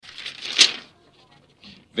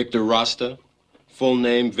Victor Rasta, full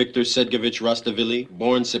name Victor Sedgovich Rastavili,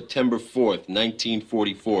 born September 4th,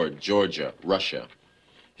 1944, Georgia, Russia.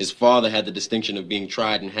 His father had the distinction of being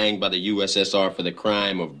tried and hanged by the USSR for the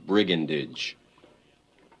crime of brigandage.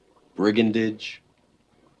 Brigandage?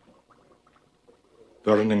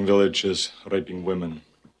 Burning villages, raping women.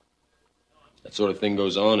 That sort of thing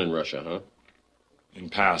goes on in Russia, huh? In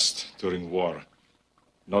past, during war.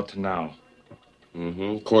 Not now.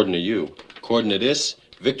 According to you. According to this,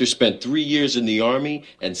 Victor spent 3 years in the army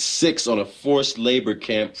and 6 on a forced labor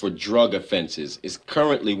camp for drug offenses. Is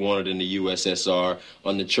currently wanted in the USSR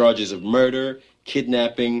on the charges of murder,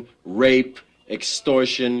 kidnapping, rape,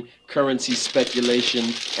 extortion, currency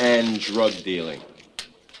speculation, and drug dealing.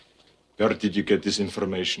 Where did you get this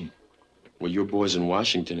information? Well, your boys in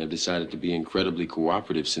Washington have decided to be incredibly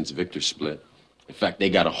cooperative since Victor split. In fact, they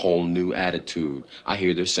got a whole new attitude. I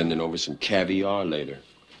hear they're sending over some caviar later.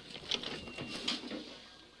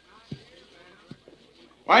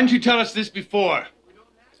 Why didn't you tell us this before?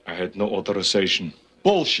 I had no authorization.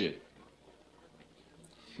 Bullshit.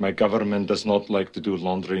 My government does not like to do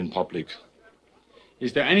laundry in public.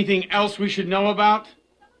 Is there anything else we should know about?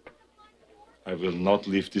 I will not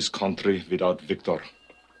leave this country without Victor.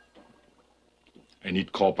 I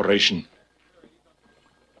need cooperation.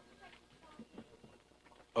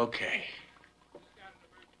 Okay.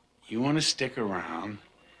 You want to stick around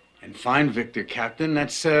and find Victor, Captain?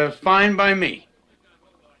 That's fine by me.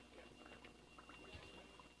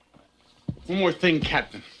 One more thing,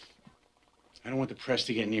 Captain. I don't want the press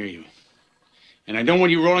to get near you. And I don't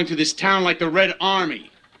want you rolling through this town like the Red Army.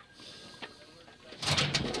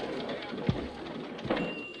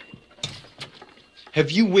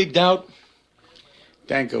 Have you wigged out?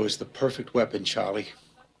 Danko is the perfect weapon, Charlie.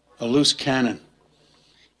 A loose cannon.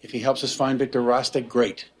 If he helps us find Victor Rasta,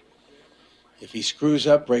 great. If he screws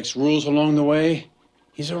up, breaks rules along the way,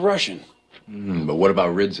 he's a Russian. But what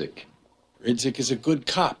about Ridzik? Ridzik is a good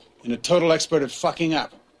cop and a total expert at fucking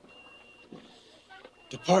up.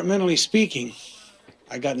 Departmentally speaking,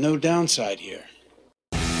 I got no downside here.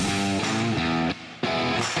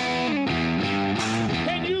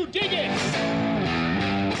 Can you dig it?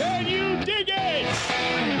 Can you dig it?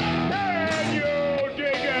 Can you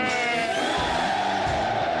dig it?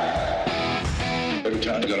 Every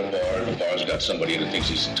time you got a bar, and the bar's got somebody in who thinks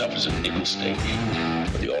he's tough as a nickel steak.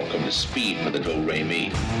 But they all come to speed for the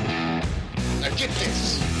do-re-mi. Now get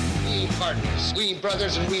this. We ain't partners. We ain't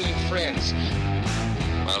brothers and we ain't friends.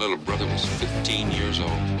 My little brother was 15 years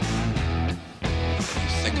old.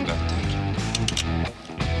 Think about that.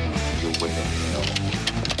 You're way to hell.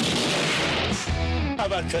 How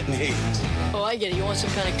about cutting heads? Oh, I get it. You want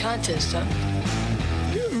some kind of contest, huh?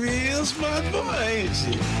 You're a real smart boy, ain't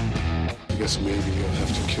you? I guess maybe you'll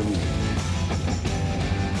have to kill me.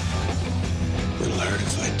 It'll hurt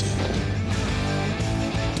if I do.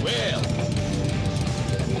 Well,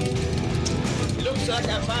 looks like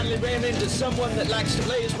I finally ran into someone that likes to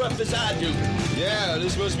play as rough as I do. Yeah,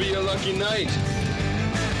 this must be your lucky night.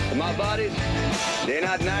 And my buddies, they're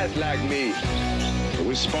not nice like me. Are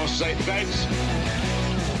we supposed to say thanks?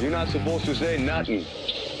 You're not supposed to say nothing,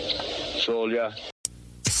 soldier.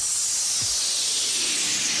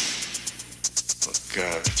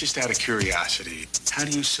 Look, just out of curiosity, how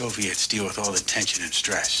do you Soviets deal with all the tension and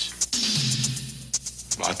stress?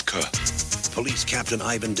 Vodka. Police Captain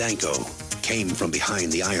Ivan Danko came from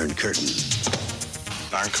behind the Iron Curtain.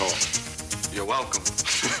 Danko, you're welcome.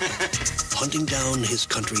 Hunting down his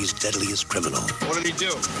country's deadliest criminal. What did he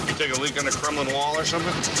do? He take a leak on the Kremlin wall or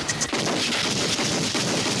something?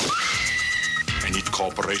 I need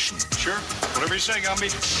cooperation. Sure. Whatever you say,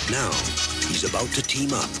 Gumby. Now, he's about to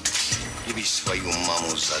team up. Give свою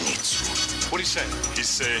маму задницу. What do you say? He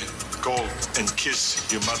say, go and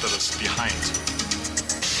kiss your mother's behind.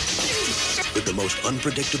 With the most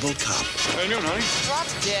unpredictable cop. How you doing, honey? Drop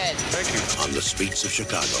dead. Thank you. On the streets of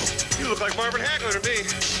Chicago. You look like Marvin Hagler to me.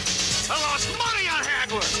 I lost money on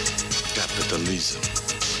Hagler. Capitalism.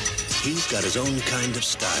 He's got his own kind of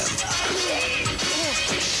style.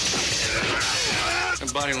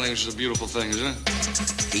 And body language is a beautiful thing, isn't it?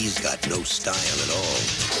 He's got no style at all.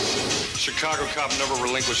 Chicago cop never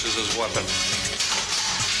relinquishes his weapon.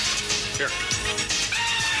 Here.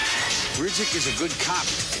 Ridzik is a good cop.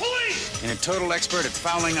 Police! And a total expert at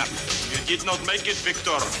fouling up. You did not make it,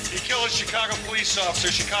 Victor. You killed a Chicago police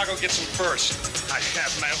officer. Chicago gets him first. I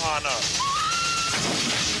have my honor.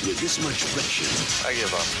 With this much friction, I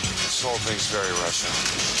give up. This whole thing's very Russian.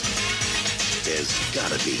 there's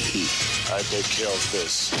gotta be heat. I take care of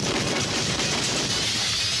this.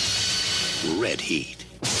 Red heat.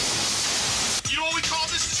 You know what we call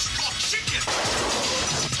this? This is called chicken.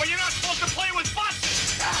 But you're not supposed to play with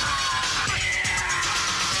buses.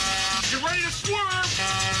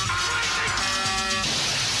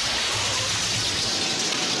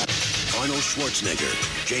 Schwarzenegger,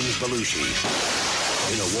 James Belushi,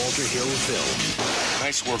 in a Walter Hill film.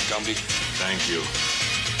 Nice work, Gumby. Thank you.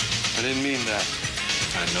 I didn't mean that.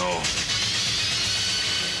 I know.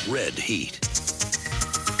 Red Heat.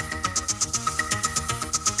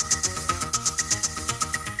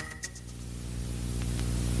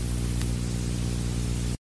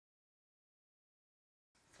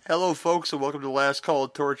 Hello, folks, and welcome to the Last Call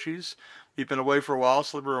of Torchies. We've been away for a while,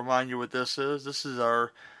 so let me remind you what this is. This is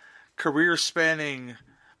our career-spanning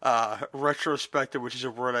retrospective, which is a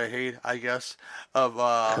word I hate, I guess, of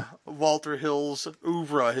Walter Hill's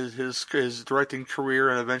oeuvre, his directing career,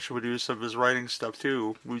 and eventually we'll do some of his writing stuff,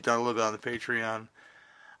 too. We've done a little bit on the Patreon.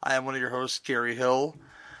 I am one of your hosts, Gary Hill.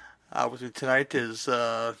 With me tonight is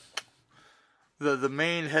the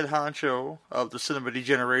main head honcho of the Cinema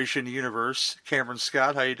Degeneration universe, Cameron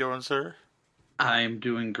Scott. How you doing, sir? I'm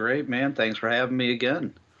doing great, man. Thanks for having me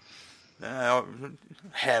again.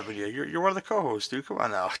 Having you. You're one of the co-hosts, dude. Come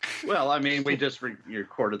on now. Well, I mean, we just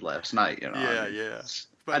recorded last night, you know. Yeah, I mean, yeah.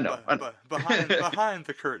 I know. Behind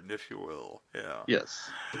the curtain, if you will. Yeah. Yes.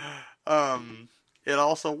 And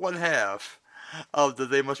also one half of the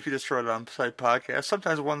They Must Be Destroyed on Site podcast.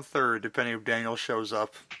 Sometimes 1/3, depending if Daniel shows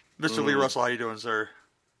up. Mr. Lee Russell, how you doing, sir?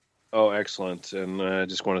 Oh, excellent. And I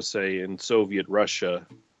just want to say, in Soviet Russia,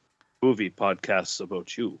 movie podcasts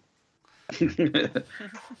about you.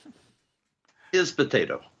 Is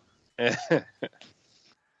potato. Oh,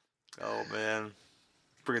 man.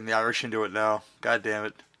 Bringing the Irish into it now. God damn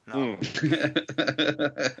it. No.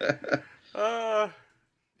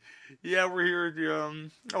 Yeah, we're here.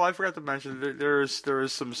 I forgot to mention, there is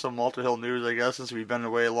some Walter Hill news, I guess, since we've been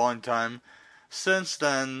away a long time. Since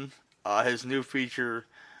then, his new feature,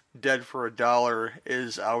 Dead for a Dollar,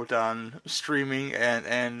 is out on streaming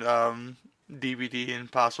and DVD and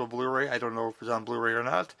possible Blu-ray. I don't know if it's on Blu-ray or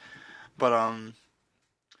not, but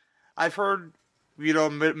I've heard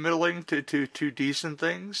middling to decent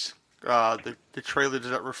things. The trailer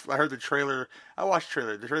does not. I heard the trailer. I watched the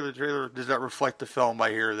trailer. The trailer does not reflect the film.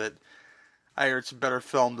 I hear it's a better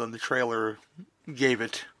film than the trailer gave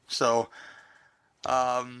it. So.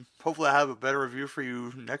 Hopefully I have a better review for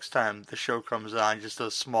you next time the show comes on. Just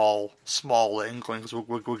a small inkling, because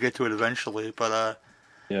we'll get to it eventually. But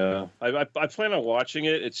yeah, I plan on watching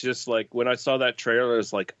it. It's just like when I saw that trailer,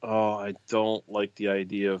 it's like, oh, I don't like the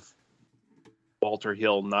idea of Walter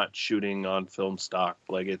Hill not shooting on film stock.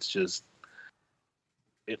 Like it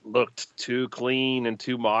looked too clean and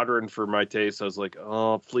too modern for my taste. I was like,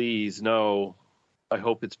 oh, please no. I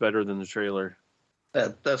hope it's better than the trailer.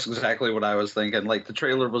 That's exactly what I was thinking. Like, the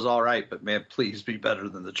trailer was all right, but man, please be better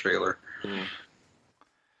than the trailer.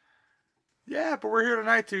 Yeah, but we're here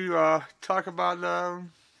tonight to talk about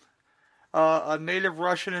a native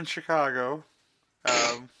Russian in Chicago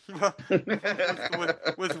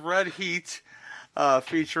with Red Heat,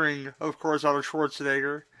 featuring, of course, Arnold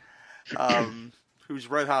Schwarzenegger, who's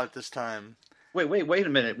red hot at this time. Wait a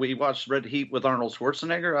minute. We watched Red Heat with Arnold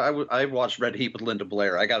Schwarzenegger? I watched Red Heat with Linda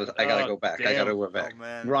Blair. I gotta go back. Damn. I gotta go back.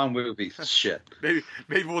 Oh, wrong movie. Shit. Maybe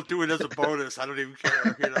we'll do it as a bonus. I don't even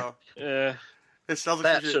care, Yeah. It sounds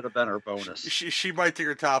like that should have been our bonus. She might take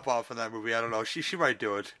her top off in that movie. I don't know. She might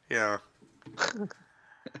do it. Yeah.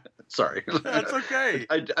 Sorry. That's okay.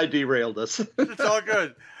 I derailed us. It's all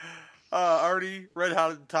good. Already red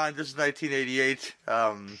hot at the time. This is 1988.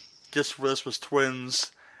 This was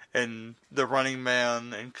Twins. And The Running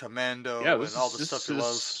Man and Commando and all the stuff you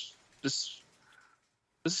love. This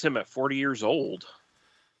is him at 40 years old.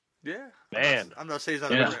 Yeah, man. I'm not saying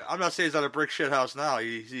he's on a brick shit house now.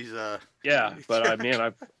 He's yeah, but I mean,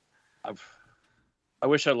 I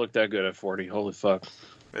wish I looked that good at 40. Holy fuck.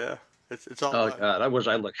 Yeah, it's all. Oh about, God, I wish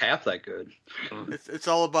I looked half that good. It's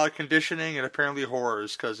all about conditioning and apparently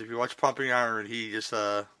horrors. Because if you watch Pumping Iron, he just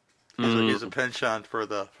he's a penchant for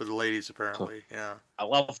the ladies, apparently. Yeah. I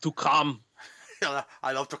love to come. I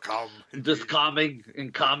love to come. Just coming,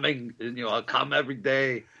 and I come every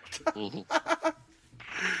day.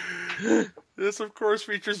 This, of course,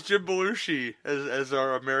 features Jim Belushi as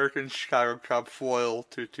our American Chicago cop foil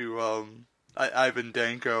to Ivan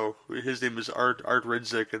Danko. His name is Art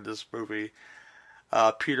Ridzik in this movie.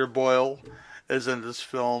 Peter Boyle is in this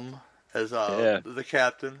film as the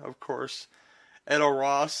captain, of course. Edo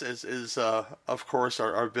Ross is of course,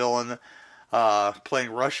 our villain,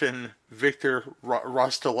 playing Russian Victor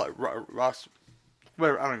Ross. Whatever,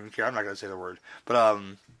 I don't even care. I'm not going to say the word. But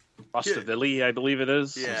Rostavili, I believe it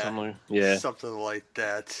is. Yeah, something like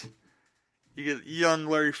that. You get young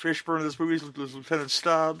Larry Fishburne in this movie with Lieutenant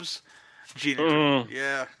Stubbs. Gina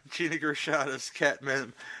Gershon as Cat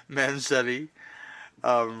Manzetti.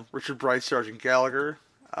 Richard Bright, Sergeant Gallagher.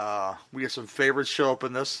 We get some favorites show up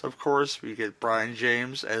in this, of course. We get Brian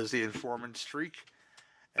James as the informant Streak.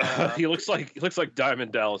 He looks like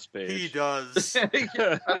Diamond Dallas Page. He does. I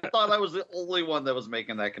thought I was the only one that was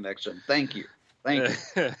making that connection. Thank you. And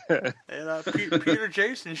Peter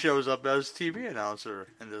Jason shows up as TV announcer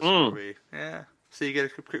in this movie. Yeah. So you get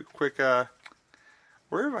a quick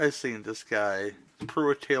where have I seen this guy?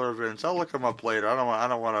 Pruitt Taylor Vince. I'll look him up later. I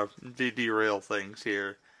don't want to derail things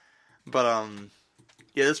here. But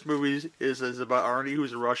yeah, this movie is about Arnie,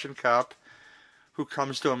 who's a Russian cop who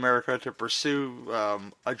comes to America to pursue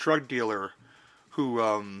a drug dealer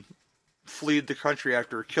who fled the country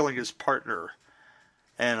after killing his partner.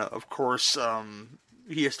 And, of course,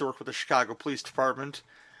 he has to work with the Chicago Police Department,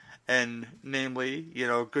 and namely,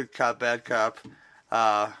 good cop, bad cop,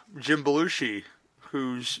 Jim Belushi,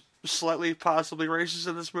 who's slightly possibly racist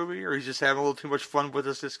in this movie, or he's just having a little too much fun with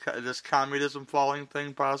this communism falling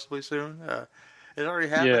thing possibly soon. It already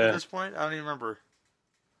happened at this point? I don't even remember.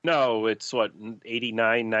 No, it's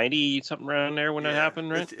 89, 90, something around there when it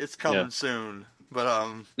happened, right? It's coming soon, but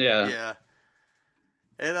yeah.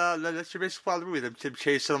 And that's your basic plot of the movie. Them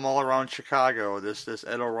chasing them all around Chicago. This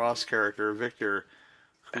Edo Ross character, Victor,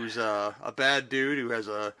 who's a bad dude who has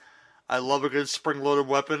I love a good spring-loaded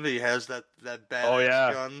weapon. He has that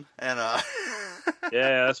badass gun, and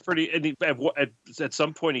yeah, that's pretty. And at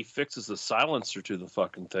some point, he fixes the silencer to the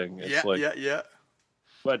fucking thing. It's yeah.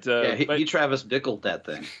 But he Travis Bickled that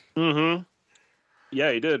thing. Mm-hmm.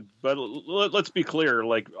 Yeah, he did. But let's be clear,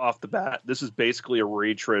 like off the bat, this is basically a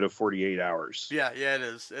retread of 48 Hours. Yeah, it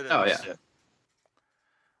is. Oh yeah.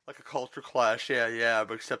 Like a culture clash. Yeah.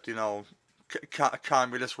 But except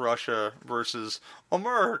communist Russia versus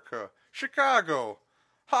America, Chicago,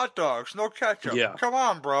 hot dogs, no ketchup. Yeah. Come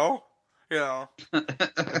on, bro. Yeah,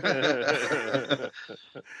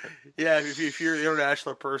 if you're an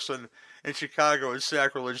international person in Chicago, it's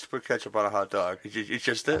sacrilege to put ketchup on a hot dog. It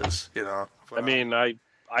just is, But, I mean,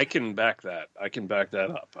 I can back that. I can back that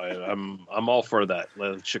up. I'm all for that.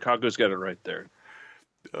 Chicago's got it right there.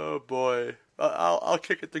 Oh boy, I'll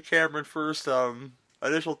kick it to Cameron first.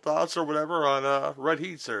 Initial thoughts or whatever on Red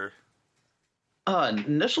Heat, sir.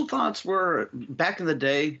 Initial thoughts were, back in the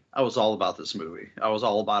day, I was all about this movie. I was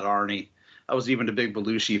all about Arnie. I was even a big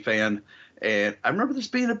Belushi fan. And I remember this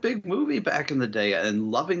being a big movie back in the day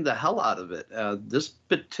and loving the hell out of it. This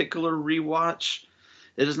particular rewatch,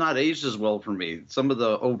 it has not aged as well for me. Some of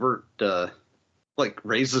the overt,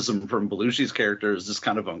 racism from Belushi's character is just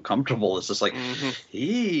kind of uncomfortable. It's just like,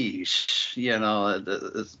 yeesh,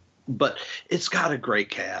 but it's got a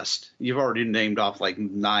great cast. You've already named off like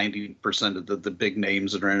 90% of the big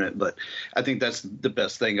names that are in it, but I think that's the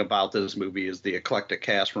best thing about this movie is the eclectic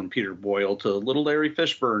cast from Peter Boyle to little Larry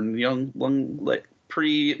Fishburne, young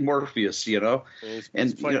pre-Morpheus, He's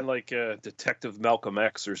playing like Detective Malcolm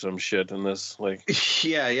X or some shit in this. Like,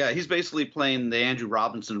 yeah, he's basically playing the Andrew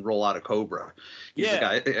Robinson role out of Cobra. He's the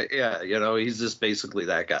guy, he's just basically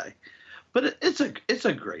that guy. But it's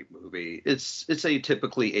a great movie. It's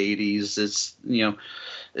atypically 80s.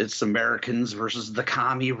 It's Americans versus the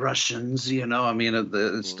commie Russians. I mean,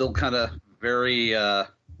 it's still kind of very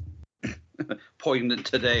poignant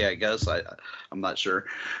today, I guess. I'm not sure,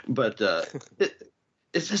 but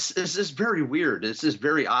it's just very weird. It's just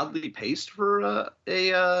very oddly paced for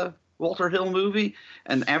a Walter Hill movie.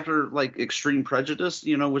 And after like Extreme Prejudice,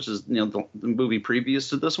 which is the movie previous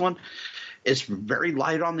to this one, it's very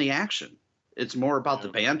light on the action. It's more about the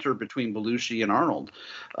banter between Belushi and Arnold.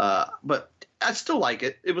 But I still like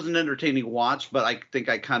it. It was an entertaining watch, but I think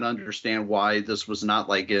I kind of understand why this was not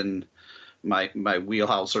like in my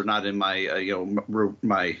wheelhouse or not in my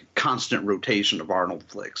my constant rotation of Arnold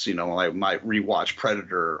flicks. I might rewatch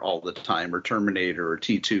Predator all the time or Terminator or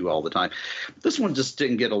T2 all the time. This one just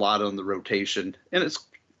didn't get a lot on the rotation, and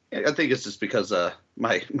I think it's just because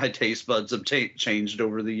my taste buds have changed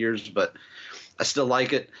over the years, but I still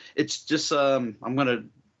like it. It's just I'm going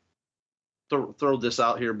to throw this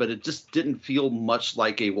out here, but it just didn't feel much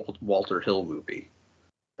like a Walter Hill movie.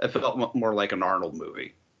 It felt more like an Arnold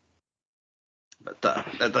movie. But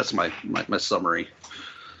that's my summary.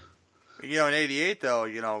 In '88,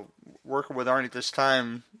 though, working with Arnie at this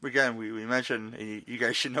time, again, we mentioned, and you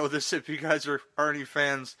guys should know this if you guys are Arnie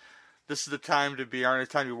fans, this is the time to be Arnie,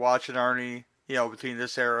 time to be watching Arnie, between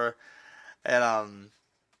this era. And,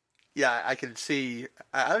 yeah, I can see.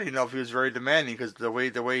 I don't even know if he was very demanding because the way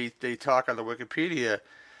they talk on the Wikipedia,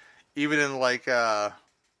 even in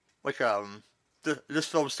this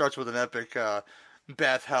film starts with an epic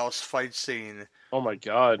bathhouse fight scene. Oh my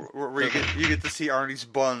god! Where you get to see Arnie's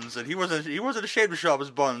buns, and he wasn't ashamed to show off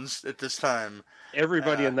his buns at this time.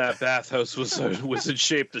 Everybody in that bathhouse was in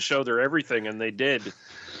shape to show their everything, and they did.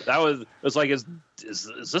 It was like, is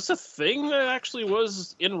this a thing that actually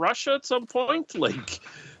was in Russia at some point? Like,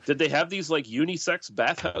 did they have these like unisex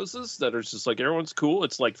bathhouses that are just like everyone's cool?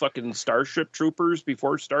 It's like fucking Starship Troopers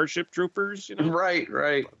before Starship Troopers, you know? Right.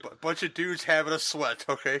 Bunch of dudes having a sweat.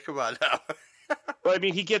 Okay, come on now. Well, I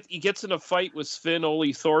mean, he gets in a fight with Sven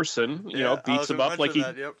Ole Thorson. You know, beats him up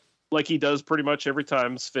like he does pretty much every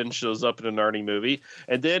time Sven shows up in an Arnie movie,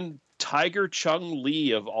 and then Tiger Chung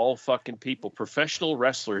Lee of all fucking people, professional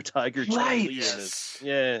wrestler Tiger Chung Lee in it.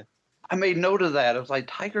 Yeah. I made note of that. I was like,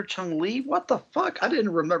 Tiger Chung Lee? What the fuck? I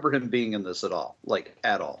didn't remember him being in this at all. Like,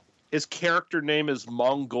 at all. His character name is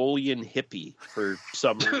Mongolian Hippie for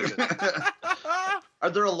some reason. Are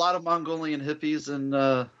there a lot of Mongolian hippies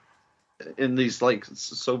in these, like,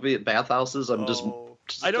 Soviet bathhouses? I'm just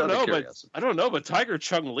I don't know, but Tiger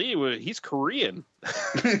Chung Lee, he's Korean.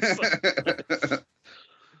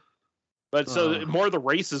 But so more the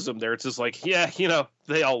racism there. It's just like, yeah, you know,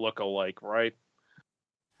 they all look alike, right?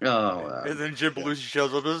 Oh, and then Jim Belushi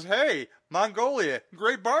shows up and says, "Hey, Mongolia,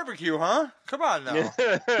 great barbecue, huh? Come on now."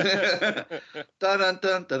 Dun dun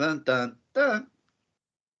dun dun dun dun.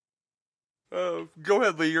 Go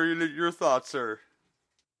ahead, Lee. Your thoughts, sir.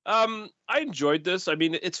 I enjoyed this. I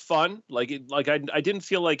mean, it's fun. I didn't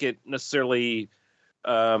feel like it necessarily.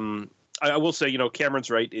 I will say, you know, Cameron's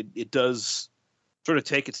right. It does sort of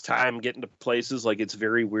take its time getting to places. Like, it's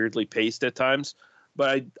very weirdly paced at times,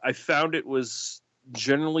 but I found it was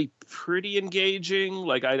generally pretty engaging.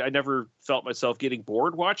 Like, I never felt myself getting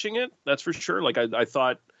bored watching it. That's for sure. Like, I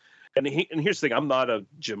thought, and here's the thing: I'm not a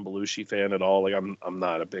Jim Belushi fan at all. Like, I'm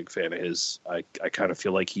not a big fan of his. I kind of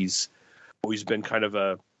feel like he's always been kind of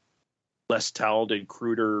a less talented,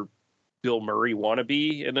 cruder Bill Murray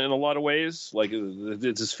wannabe in a lot of ways. Like,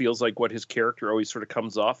 it just feels like what his character always sort of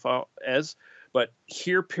comes off as. But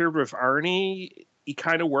here, paired with Arnie, he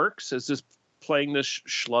kind of works as just playing this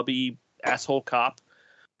schlubby asshole cop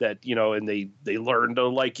that, you know, and they learn to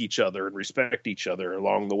like each other and respect each other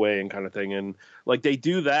along the way and kind of thing. And like, they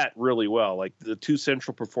do that really well. Like, the two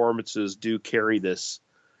central performances do carry this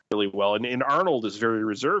really well. And Arnold is very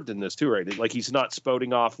reserved in this too, right? Like, he's not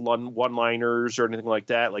spouting off one-liners or anything like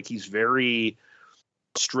that. Like, he's very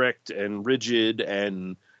strict and rigid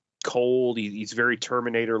and cold. He's very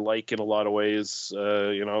Terminator-like in a lot of ways,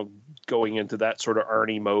 you know, going into that sort of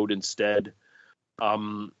Arnie mode instead.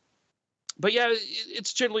 But yeah,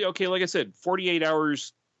 it's generally okay. Like I said, 48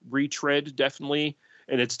 hours retread, definitely.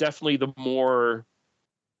 And it's definitely the more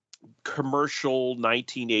commercial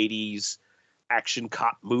 1980s action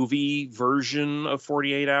cop movie version of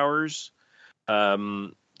 48 hours.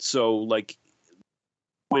 So, like,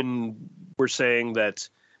 when we're saying that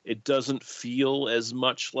it doesn't feel as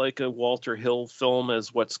much like a Walter Hill film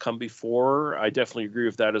as what's come before, I definitely agree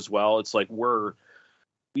with that as well. It's like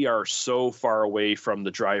we are so far away from the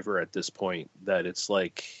driver at this point that it's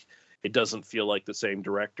like it doesn't feel like the same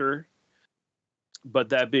director. But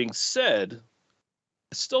that being said,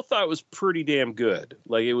 I still thought it was pretty damn good.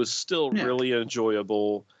 Like, it was still really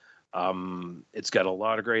enjoyable. It's got a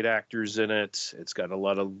lot of great actors in it. It's got a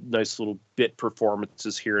lot of nice little bit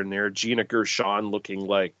performances here and there. Gina Gershon looking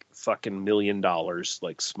like fucking $1 million,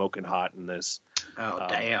 like smoking hot in this. Oh,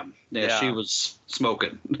 damn. Yeah, she was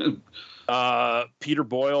smoking. Peter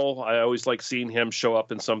Boyle, I always like seeing him show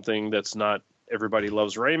up in something that's not Everybody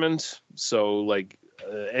Loves Raymond. So, like,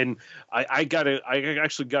 and I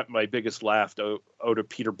actually got my biggest laugh out of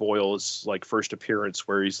Peter Boyle's like first appearance,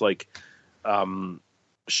 where he's like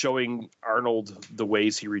showing Arnold the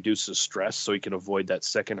ways he reduces stress so he can avoid that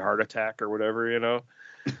second heart attack or whatever, you know,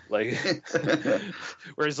 like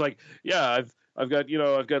where he's like, yeah, I've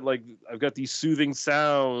got these soothing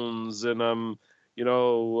sounds and you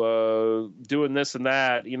know, doing this and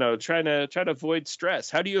that, you know, trying to avoid stress.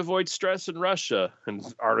 How do you avoid stress in Russia? And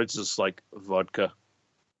Arnold's just like, vodka.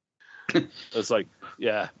 It's like,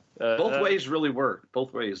 yeah. Both ways really work.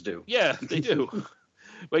 Both ways do. Yeah, they do.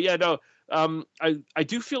 But yeah, no, I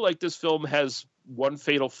do feel like this film has one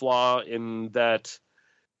fatal flaw in that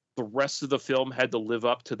the rest of the film had to live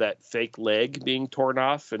up to that fake leg being torn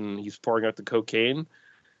off and he's pouring out the cocaine.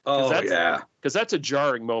 Yeah. Because that's a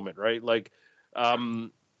jarring moment, right? Like,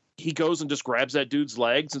 he goes and just grabs that dude's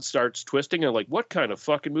legs and starts twisting and like, what kind of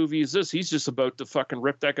fucking movie is this? He's just about to fucking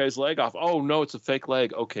rip that guy's leg off. Oh no, it's a fake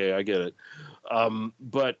leg. Okay, I get it.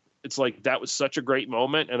 But it's like, that was such a great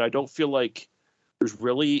moment, and I don't feel like there's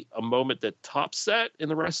really a moment that tops that in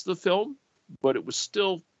the rest of the film, but it was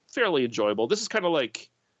still fairly enjoyable. This is kind of like,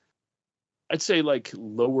 I'd say like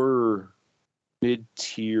lower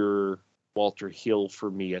mid-tier Walter Hill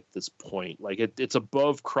for me at this point. Like it's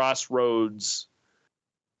above Crossroads,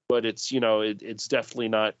 but it's, it's definitely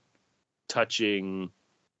not touching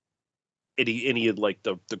any of like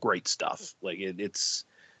the great stuff. Like it's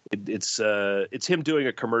him doing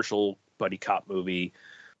a commercial buddy cop movie.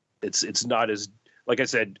 It's not as, like I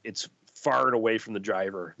said, it's far and away from the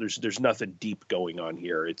driver. There's nothing deep going on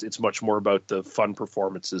here. It's much more about the fun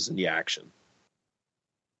performances and the action.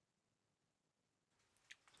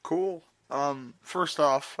 Cool. First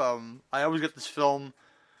off, I always get this film,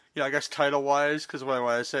 I guess title-wise, because when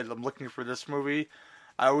I said I'm looking for this movie,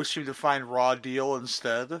 I always seem to find Raw Deal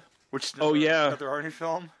instead, which is another Arnie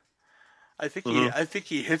film. I think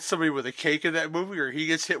he hits somebody with a cake in that movie, or he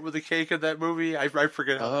gets hit with a cake in that movie. I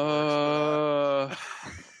forget how it works.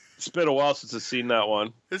 It's been a while since I've seen that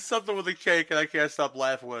one. It's something with a cake, and I can't stop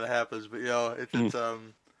laughing when it happens. But it's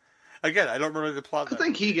again, I don't remember the plot. I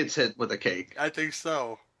think he gets hit with a cake. I think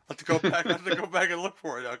so. I have to go back. And look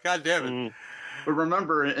for it now. God damn it! But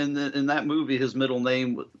remember, in that movie, his middle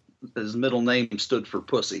name stood for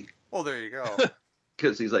pussy. Oh, there you go.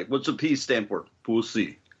 Because he's like, "What's a P stand for?"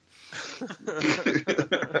 Pussy.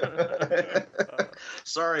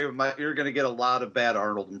 Sorry, you're going to get a lot of bad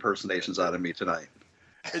Arnold impersonations out of me tonight.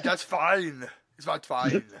 That's fine. It's not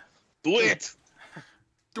fine. Do it.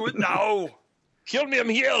 Do it now. Kill me, I'm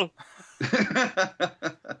here.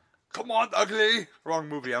 Come on, ugly. Wrong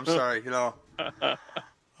movie. I'm sorry.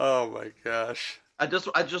 Oh my gosh. I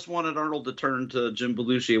just wanted Arnold to turn to Jim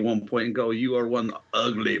Belushi at one point and go, "You are one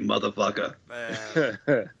ugly motherfucker."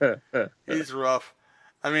 Man, he's rough.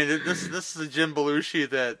 I mean, this is a Jim Belushi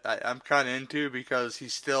that I'm kind of into because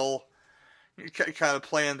he's still kind of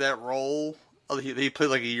playing that role. He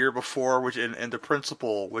played like a year before, which in The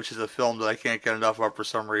Principal, which is a film that I can't get enough of for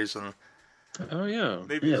some reason. Oh yeah,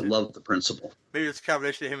 I love The Principal. Maybe it's a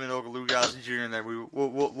combination of him and Olga Lugosi Jr. and then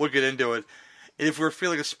we'll get into it. And if we're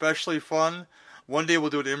feeling especially fun, one day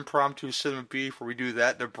we'll do an impromptu Cinema Beef where we do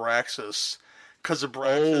that in Abraxas. Because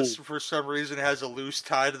Abraxas, for some reason, has a loose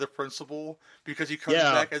tie to The Principal because he comes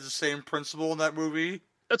back as the same principal in that movie.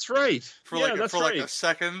 That's right. For like a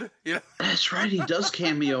second, That's right. He does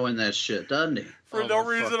cameo in that shit, doesn't he? For no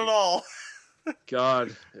reason at all.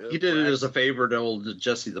 God, he did it as a favor to old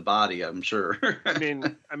Jesse the Body, I'm sure. I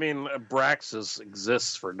mean, Abraxas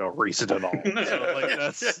exists for no reason at all.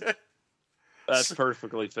 So, that's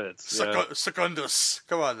perfectly fits. Secundus.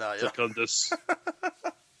 Come on now, Secundus.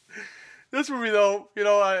 This movie, though, you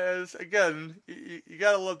gotta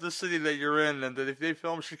love the city that you're in, and that they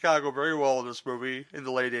filmed Chicago very well in this movie in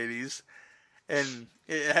the late '80s, and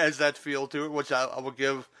it has that feel to it, which I will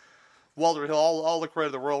give Walter Hill all the credit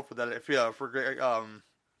in the world for that. For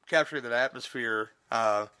capturing that atmosphere,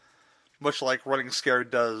 much like Running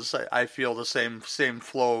Scared does. I feel the same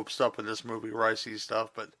flow of stuff in this movie where I see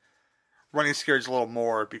stuff, but Running Scared's a little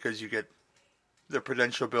more because you get the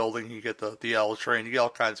Prudential Building, you get the L train, you get all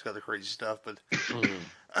kinds of other crazy stuff. But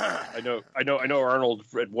I know Arnold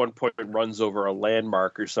at one point runs over a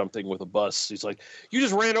landmark or something with a bus. He's like, "You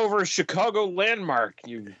just ran over a Chicago landmark,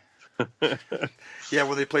 you." Yeah,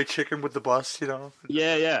 when they play chicken with the bus,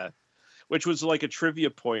 Yeah. Which was like a trivia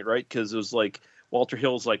point, right? Because it was like Walter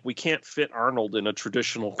Hill's like, we can't fit Arnold in a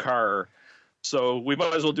traditional car, so we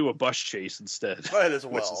might as well do a bus chase instead. Might as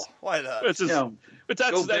well. Why not? But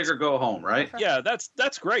that's go big or go home, right? Yeah,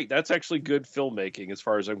 that's great. That's actually good filmmaking as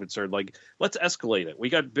far as I'm concerned. Like, let's escalate it. We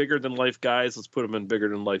got bigger than life guys. Let's put them in bigger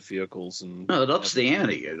than life vehicles, and it ups the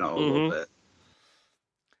ante, a little bit.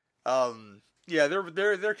 Yeah,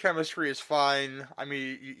 their chemistry is fine. I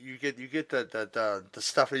mean, you get the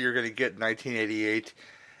stuff that you're going to get in 1988,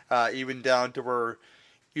 even down to where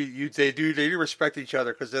they do respect each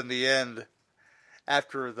other, because in the end,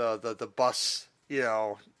 after the bus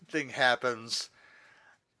thing happens,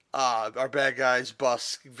 our bad guy's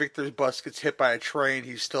Victor's bus gets hit by a train.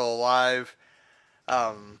 He's still alive.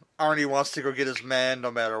 Arnie wants to go get his man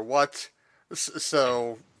no matter what.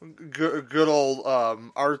 So good old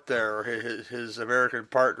Art there, his American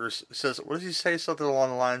partner, says, what does he say? Something along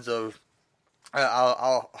the lines of,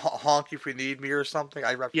 I'll honk if you need me or something.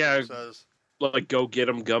 I remember what he says. Like, go get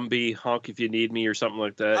him, Gumby, honk if you need me or something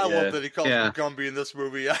like that. I love that he calls him Gumby in this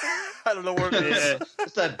movie. I don't know what it is.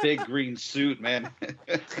 It's that big green suit, man.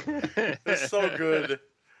 It's so good.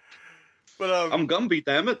 But I'm Gumby,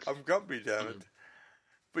 damn it. I'm Gumby, damn it.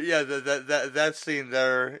 But yeah, that scene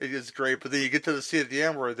there is great. But then you get to the scene at the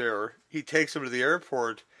end where he takes him to the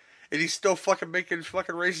airport, and he's still fucking making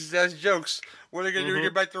fucking racist ass jokes. What are they gonna do to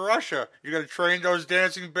get back to Russia? You gonna train those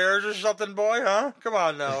dancing bears or something, boy? Huh? Come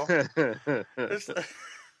on now.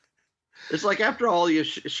 It's like after all you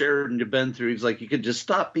shared and you've been through, he's like, you could just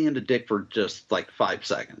stop being a dick for just like 5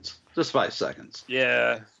 seconds. Just 5 seconds.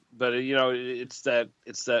 Yeah, but it's that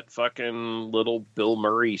fucking little Bill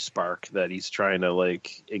Murray spark that he's trying to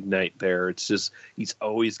like ignite there. It's just he's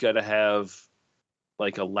always got to have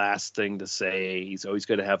like a last thing to say. He's always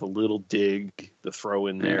got to have a little dig to throw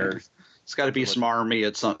in there. It's got to be smarmy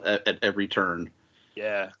at every turn.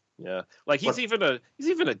 Yeah. Like he's even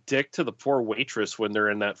a dick to the poor waitress when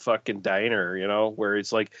they're in that fucking diner, where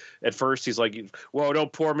it's like at first he's like, "Whoa,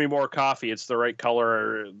 don't pour me more coffee. It's the right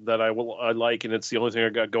color that I like, and it's the only thing I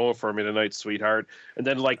got going for me tonight, sweetheart." And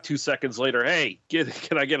then like 2 seconds later, "Hey, can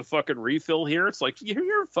I get a fucking refill here?" It's like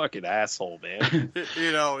you're a fucking asshole, man.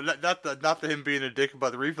 Not him being a dick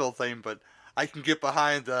about the refill thing, but I can get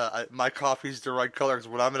behind my coffee's the right color, because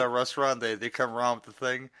when I'm in a restaurant, they come around with the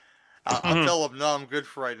thing. I'll tell them, no, I'm good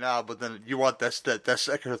for right now, but then you want that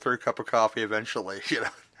second or third cup of coffee eventually,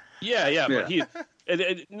 Yeah. But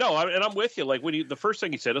I'm with you. Like when the first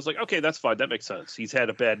thing he said, I was like, okay, that's fine, that makes sense. He's had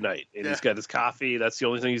a bad night, and he's got his coffee. That's the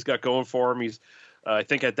only thing he's got going for him. He's, I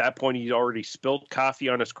think at that point he'd already spilt coffee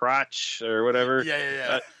on his crotch or whatever.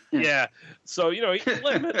 Yeah. So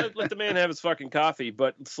let the man have his fucking coffee,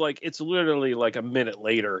 but it's literally like a minute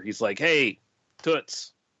later. He's like, "Hey,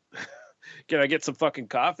 Toots, can I get some fucking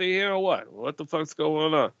coffee here or what? What the fuck's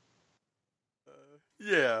going on?"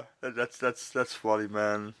 Yeah, that's funny,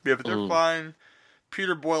 man. Yeah, but they're fine.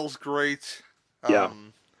 Peter Boyle's great.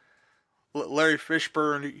 Larry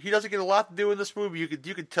Fishburne, he doesn't get a lot to do in this movie. You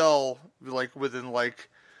could tell like within like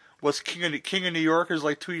what's King of New York is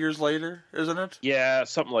like 2 years later, isn't it? Yeah,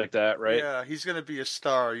 something like that, right? Yeah, he's gonna be a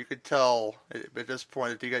star. You could tell at this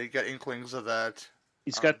point that you got inklings of that.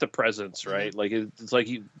 He's got the presence, right? Like it's like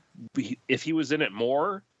if he was in it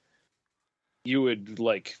more, you would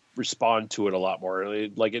like respond to it a lot more.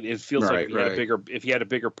 It feels like if he had a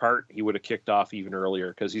bigger part, he would have kicked off even earlier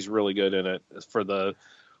because he's really good in it for the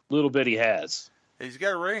little bit he has. He's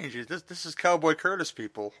got range. This is Cowboy Curtis,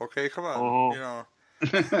 people. Okay, come on,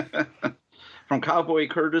 From Cowboy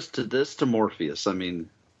Curtis to this to Morpheus. I mean,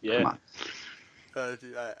 come on.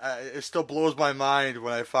 It still blows my mind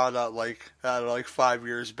when I found out, like 5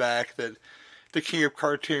 years back, that the King of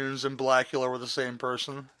Cartoons and Blackula were the same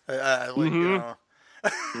person.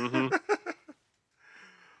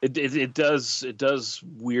 It does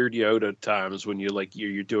weird you out at times when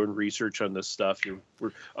you're doing research on this stuff.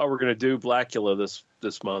 We're gonna do Blackula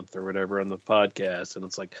this month or whatever on the podcast, and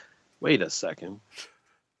it's like, wait a second.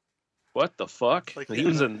 What the fuck? Like, he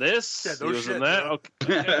was in this? Yeah, he was in that?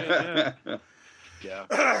 Okay. Yeah.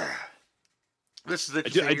 This is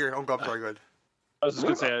interesting here. I'm sorry, go ahead. I was just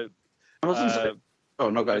going to say...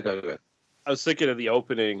 no, go ahead. I was thinking of the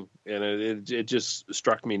opening, and it just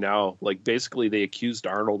struck me now. Like, basically, they accused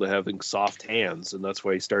Arnold of having soft hands, and that's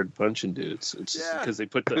why he started punching dudes. It's just because they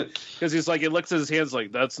put because he's like, he looks at his hands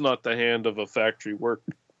like, that's not the hand of a factory worker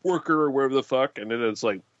or whatever the fuck. And then it's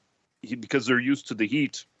like, because they're used to the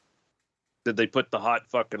heat, that they put the hot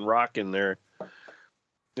fucking rock in there.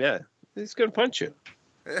 Yeah, he's going to punch you.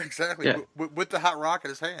 Exactly. Yeah. With the hot rock in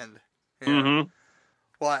his hand. Yeah. Mm-hmm.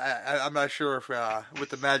 Well, I'm not sure if with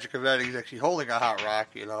the magic of that he's actually holding a hot rock,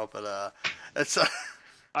 but it's.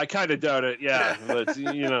 I kind of doubt it, yeah. But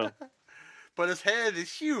But his hand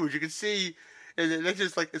is huge. You can see, and it's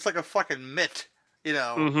just like it's like a fucking mitt,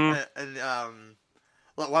 Mm-hmm. And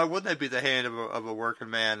why wouldn't that be the hand of a working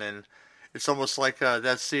man? And it's almost like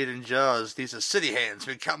that scene in Jaws. These are city hands.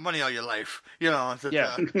 We count money all your life,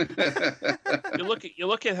 Yeah. You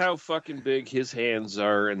look at how fucking big his hands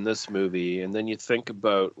are in this movie, and then you think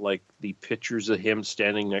about like the pictures of him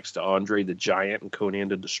standing next to Andre the Giant and Conan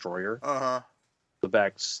the Destroyer. The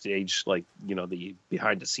backstage, the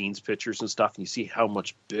behind the scenes pictures and stuff, and you see how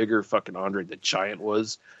much bigger fucking Andre the Giant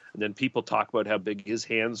was, and then people talk about how big his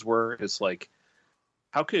hands were. It's like,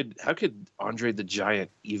 how could Andre the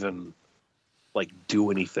Giant even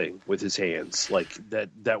do anything with his hands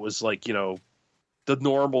that was the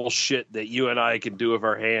normal shit that you and I can do with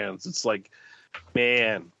our hands? It's like,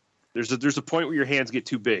 man, there's a point where your hands get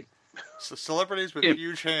too big. So celebrities with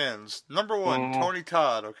huge hands. Number one, Tony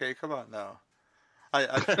Todd. Okay, come on now.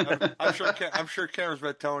 I'm sure Cameron's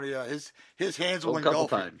met Tony. His hands will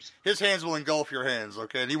engulf. His hands will engulf your hands.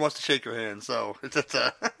 Okay, and he wants to shake your hand. So it's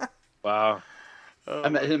wow. I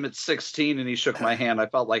met him at 16, and he shook my hand. I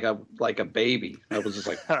felt like a baby. I was just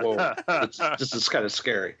like, whoa, this is kind of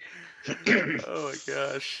scary. Oh my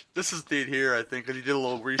gosh, this is neat here. I think because he did a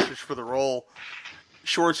little research for the role.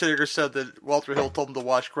 Schwarzenegger said that Walter Hill told him to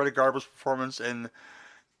watch Greta Garbo's performance in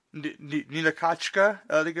Nina Kachka.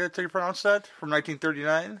 I think that's how you pronounce that, from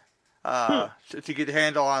 1939. to get a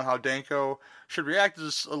handle on how Danko should react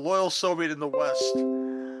as a loyal Soviet in the West.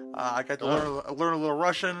 I got to learn a little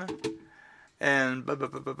Russian, and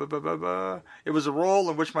it was a role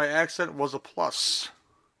in which my accent was a plus.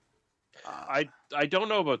 I don't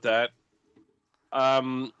know about that.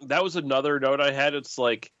 That was another note I had. It's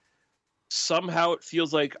like somehow it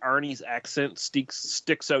feels like Arnie's accent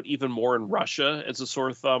sticks out even more in Russia as a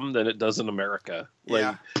sore thumb than it does in America.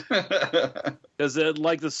 Like, because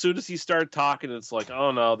like as soon as he started talking, it's like,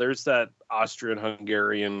 oh no, there's that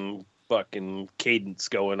Austrian-Hungarian fucking cadence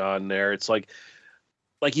going on there. It's like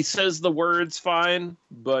he says the words fine,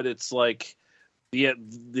 but it's like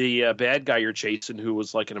the bad guy you're chasing, who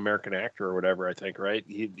was like an American actor or whatever, I think, right?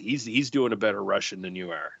 He's doing a better Russian than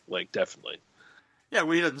you are, like definitely. Yeah,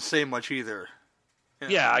 well, he doesn't say much either.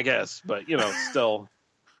 Yeah, I guess, but still.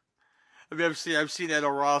 I mean, I've seen Edo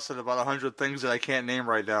Ross in about 100 things that I can't name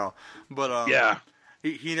right now, but yeah,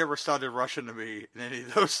 he never sounded Russian to me in any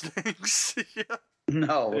of those things. Yeah.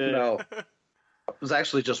 No. I was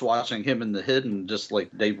actually just watching him in The Hidden just like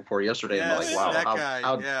the day before yesterday, and I'm like, wow, that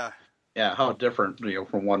guy, how different,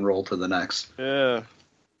 from one role to the next. Yeah,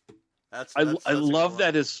 that's I love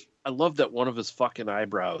that I love that one of his fucking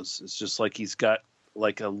eyebrows is just like he's got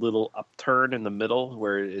like a little upturn in the middle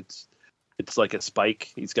where it's like a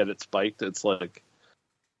spike. He's got it spiked. It's like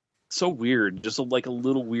so weird, just like a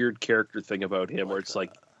little weird character thing about him where it's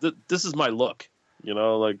like this is my look,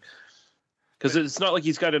 like. Because it's not like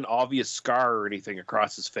he's got an obvious scar or anything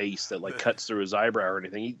across his face that like cuts through his eyebrow or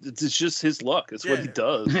anything. It's just his look. It's what he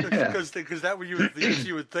does. Because that would you would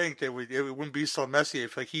think that it wouldn't be so messy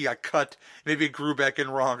if like he got cut, maybe it grew back in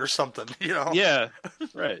wrong or something. Yeah,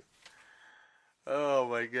 right. Oh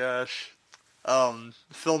my gosh.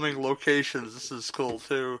 Filming locations. This is cool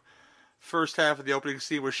too. First half of the opening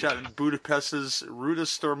scene was shot in Budapest's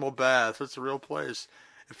Rudis thermal bath. It's a real place.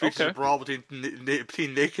 It features a brawl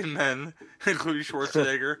between naked men, including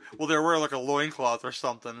Schwarzenegger. Well, they're wearing like a loincloth or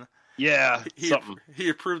something. Yeah, he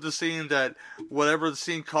approved the scene that whatever the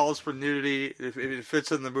scene calls for nudity, if it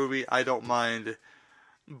fits in the movie, I don't mind.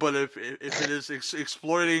 But if it is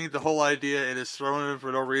exploiting the whole idea and is thrown in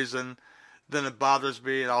for no reason, then it bothers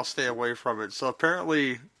me and I'll stay away from it. So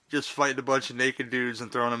apparently, just fighting a bunch of naked dudes and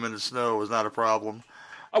throwing them in the snow was not a problem.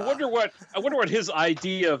 I wonder what his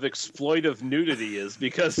idea of exploitive nudity is,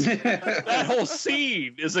 because that whole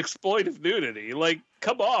scene is exploitive nudity. Like,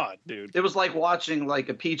 come on, dude. It was like watching like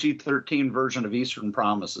a PG-13 version of Eastern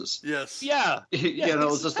Promises. Yes. Yeah.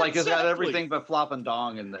 It's just like it's got everything but flop and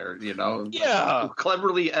dong in there. Yeah.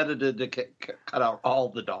 Cleverly edited to cut out all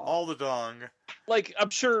the dong. All the dong. Like, I'm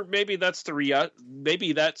sure maybe that's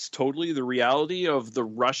totally the reality of the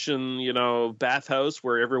Russian, bathhouse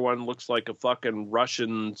where everyone looks like a fucking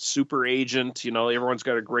Russian super agent. Everyone's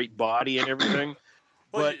got a great body and everything.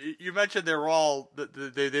 Well, but you mentioned they were all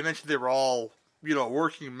they mentioned they were all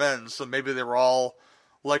working men, so maybe they were all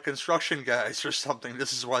like construction guys or something.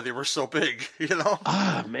 This is why they were so big,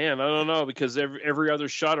 Ah, man, I don't know, because every other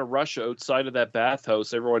shot of Russia outside of that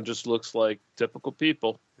bathhouse, everyone just looks like typical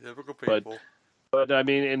people. Typical people. But I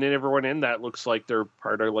mean, and then everyone in that looks like they're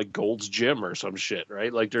part of like Gold's Gym or some shit,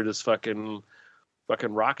 right? Like they're just fucking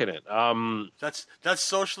rocking it. That's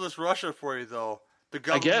socialist Russia for you, though.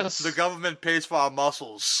 I guess the government pays for our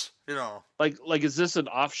muscles. Like is this an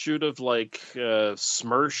offshoot of like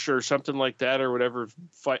Smersh or something like that or whatever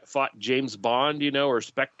fought James Bond, or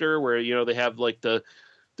Spectre, where they have like the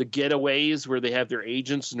getaways where they have their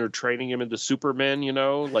agents and they're training them into Supermen,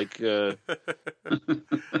 like. I'm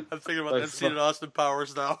thinking about that scene in Austin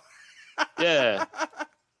Powers now. Yeah.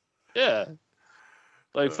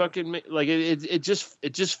 Like fucking like it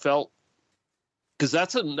just felt, because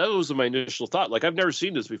that was my initial thought. Like, I've never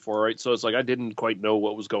seen this before, right? So it's like I didn't quite know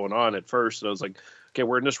what was going on at first, and I was like, okay,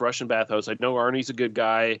 we're in this Russian bathhouse. I know Arnie's a good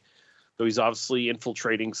guy, so he's obviously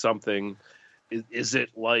infiltrating something. Is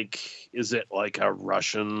it like a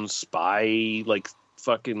Russian spy like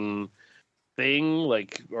fucking thing,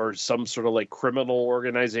 like, or some sort of like criminal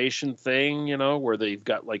organization thing, where they've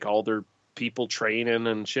got like all their people training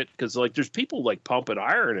and shit? Because like there's people like pumping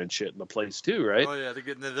iron and shit in the place too, right? Oh yeah,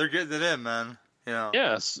 they're getting it in, man.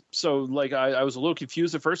 Yes. So like I was a little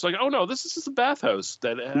confused at first, like, oh no, this is just a bathhouse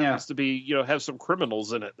that has to be, have some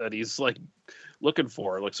criminals in it that he's like looking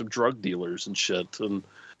for, like some drug dealers and shit. And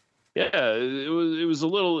yeah, it was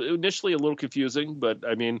initially a little confusing, but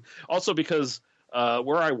I mean, also because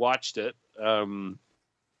where I watched it in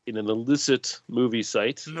an illicit movie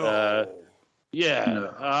site, I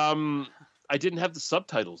didn't have the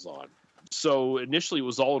subtitles on. So initially it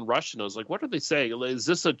was all in Russian. I was like, what are they saying? Is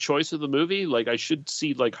this a choice of the movie? Like, I should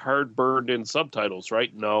see like hard burned in subtitles,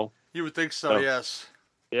 right? No. You would think so, yes.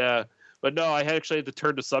 Yeah, but no, I actually had to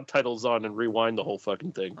turn the subtitles on and rewind the whole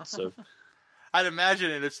fucking thing. So I'd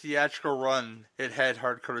imagine in its theatrical run, it had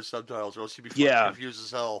hard-coded subtitles, or else you'd be fucking confused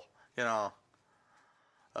as hell, you know.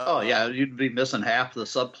 Oh yeah, you'd be missing half the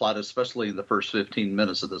subplot, especially in the first 15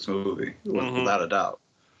 minutes of this movie, without a doubt.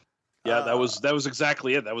 Yeah, that was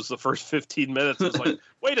exactly it. That was the first 15 minutes. It was like,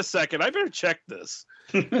 wait a second, I better check this.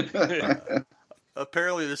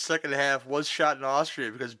 Apparently, the second half was shot in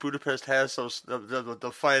Austria because Budapest has those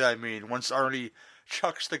the fight. I mean, once Arnie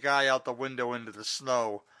chucks the guy out the window into the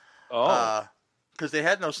snow. Oh. Because they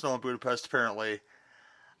had no snow in Budapest, apparently.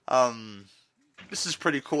 This is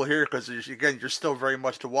pretty cool here because, again, you're still very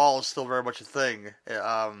much, the wall is still very much a thing.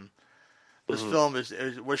 This film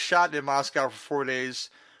was shot in Moscow for 4 days,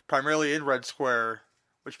 primarily in Red Square,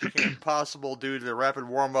 which became possible due to the rapid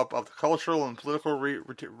warm-up of the cultural and political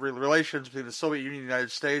relations between the Soviet Union and the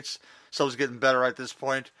United States. So it was getting better at this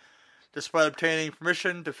point. Despite obtaining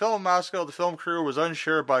permission to film in Moscow, the film crew was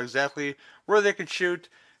unsure about exactly where they could shoot.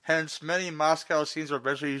 Hence, many Moscow scenes were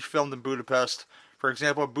eventually filmed in Budapest. For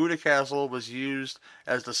example, Buda Castle was used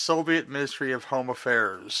as the Soviet Ministry of Home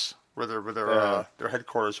Affairs, where their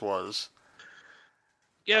headquarters was.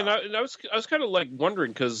 Yeah, and I was kind of like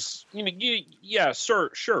wondering because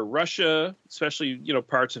sure, Russia, especially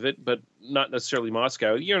parts of it, but not necessarily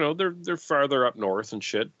Moscow. They're farther up north and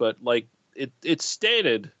shit. But like it's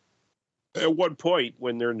stated at one point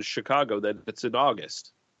when they're in Chicago that it's in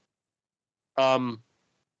August.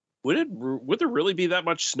 Would there really be that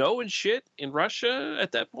much snow and shit in Russia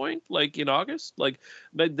at that point? Like in August? Like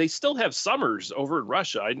they still have summers over in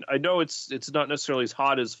Russia. I know it's not necessarily as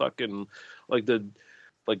hot as fucking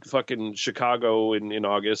fucking Chicago in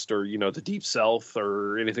August or the deep south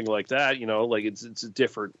or anything like that. Like it's a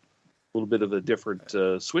little bit of a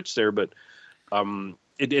different switch there, but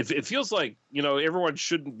it feels like everyone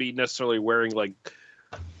shouldn't be necessarily wearing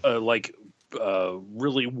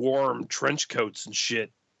really warm trench coats and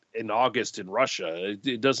shit in August in Russia.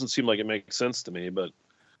 It doesn't seem like it makes sense to me, but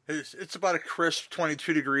it's about a crisp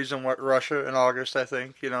 22 degrees in Russia in August. I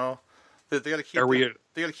think they got to keep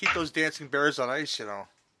they got to keep those dancing bears on ice.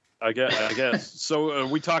 I guess. So are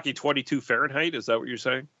we talking 22 Fahrenheit? Is that what you're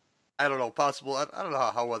saying? I don't know. Possible. I don't know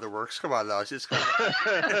how weather works. Come on now. It's just cold.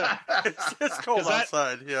 it's cold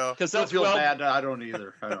outside. Because that's bad. I don't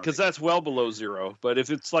either. Because that's well below zero. But if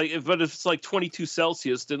it's like 22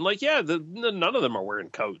 Celsius, then none of them are wearing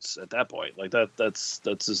coats at that point. Like that's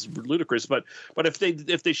just ludicrous. But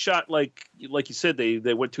if they shot like you said,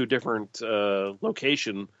 they went to a different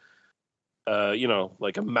location,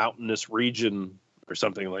 like a mountainous region or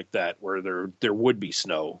something like that, where there would be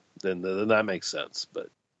snow, then that makes sense. But.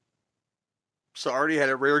 So Artie had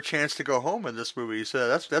a rare chance to go home in this movie. So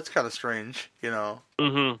that's kind of strange,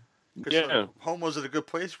 Mm-hmm. Yeah. Home wasn't a good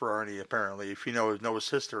place for Arnie, apparently, if you know his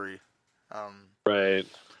history. Right.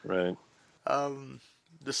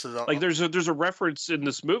 This is like there's a reference in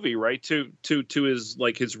this movie, right, to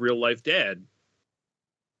his real life dad,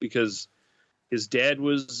 because his dad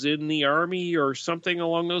was in the army or something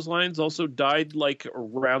along those lines. Also died like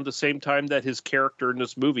around the same time that his character in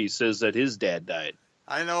this movie says that his dad died.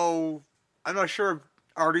 I know. I'm not sure if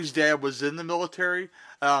Artie's dad was in the military,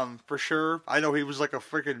 for sure. I know he was like a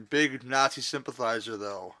freaking big Nazi sympathizer,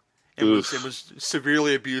 though. It was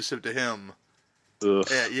severely abusive to him. Ugh.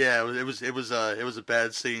 Yeah, it was a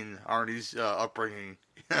bad scene. Artie's upbringing,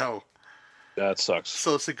 That sucks.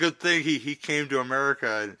 So it's a good thing he came to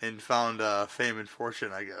America and found fame and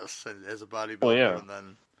fortune, I guess, and as a bodybuilder, and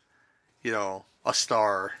then a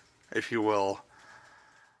star, if you will.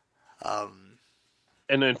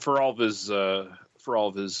 And then for all of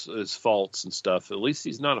his faults and stuff, at least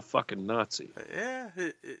he's not a fucking Nazi.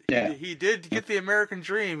 Yeah, he did get the American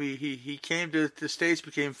dream. He came to the States,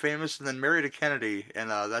 became famous, and then married a Kennedy,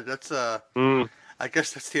 and that's I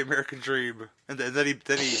guess that's the American dream. And then he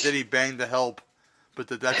banged the help, but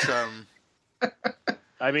that's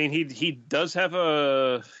I mean, he does have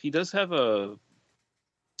a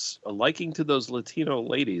liking to those Latino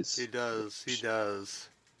ladies. He does.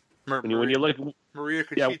 When you look, Maria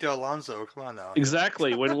Conchita Alonso, come on now.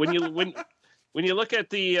 Exactly. When you look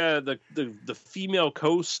at the female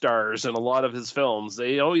co-stars in a lot of his films,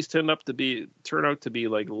 they always turn out to be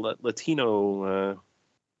like Latino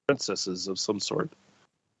princesses of some sort.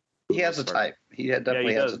 He has a type. He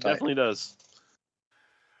definitely has a type. Definitely does.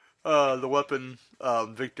 The weapon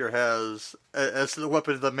Victor has as the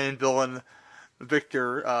weapon of the main villain,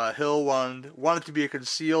 Victor Hill wanted to be a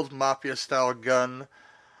concealed mafia-style gun.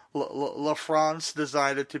 La France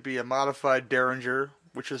designed it to be a modified Derringer,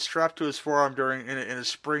 which is strapped to his forearm in a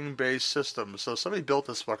spring-based system. So somebody built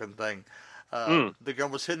this fucking thing. The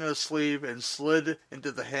gun was hidden in his sleeve and slid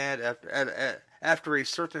into the hand after a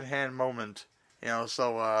certain hand moment. You know,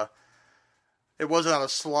 so it wasn't on a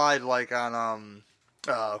slide like on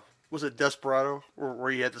was it Desperado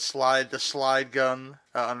where you had the slide gun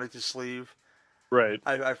underneath your sleeve. Right.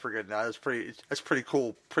 I forget now. That's pretty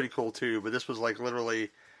cool too. But this was like literally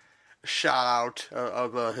shot out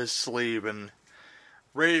of his sleeve and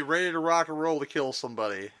ready to rock and roll to kill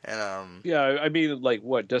somebody. And yeah, I mean, like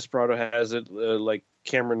what Desperado has it. Like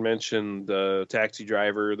Cameron mentioned, the Taxi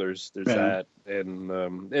Driver. There's that,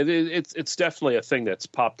 and it's definitely a thing that's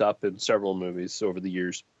popped up in several movies over the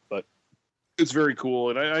years. But it's very cool,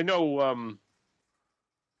 and I know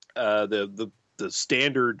the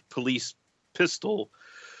standard police pistol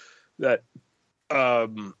that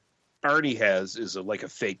Arnie has is like a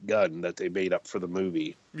fake gun that they made up for the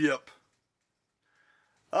movie. Yep.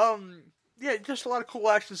 Yeah, just a lot of cool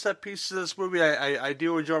action set pieces in this movie. I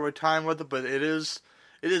do enjoy my time with it, but it is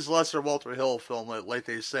lesser Walter Hill film, like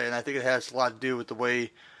they say, and I think it has a lot to do with the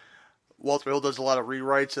way Walter Hill does a lot of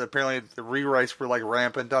rewrites, and apparently the rewrites were like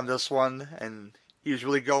rampant on this one, and he was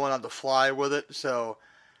really going on the fly with it. So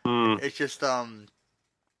it's just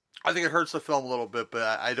I think it hurts the film a little bit,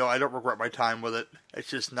 but I don't regret my time with it. It's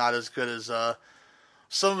just not as good as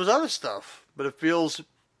some of his other stuff, but it feels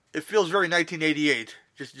very 1988.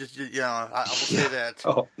 Just you know, I will say that.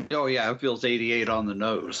 Oh yeah, it feels 88 on the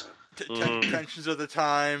nose. Tensions of the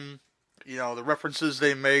time, you know, the references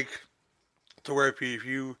they make to where if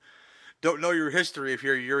you don't know your history, if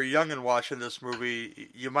you're young and watching this movie,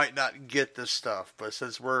 you might not get this stuff. But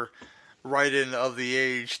since we're right in of the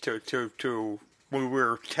age to when we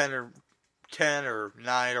were 10 or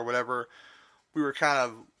 9 or whatever, we were kind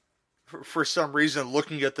of, for some reason,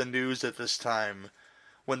 looking at the news at this time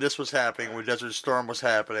when this was happening, when Desert Storm was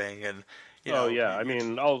happening, and you know. Oh yeah, I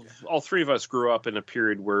mean, all three of us grew up in a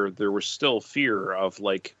period where there was still fear of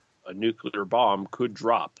like a nuclear bomb could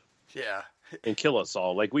drop. Yeah. And kill us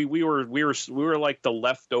all. Like we were like the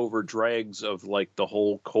leftover dregs of like the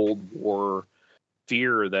whole Cold War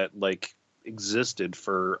fear that like existed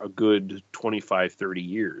for a good 25, 30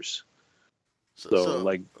 years. So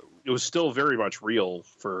like it was still very much real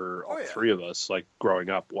for all three of us, like growing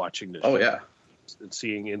up watching this. Oh yeah. And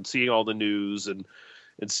seeing all the news and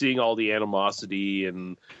seeing all the animosity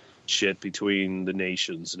and shit between the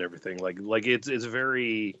nations and everything. Like it's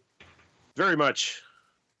very, very much.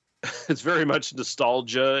 It's very much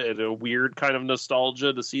nostalgia and a weird kind of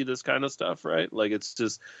nostalgia to see this kind of stuff, right? Like it's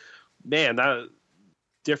just, man, that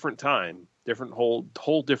different time, different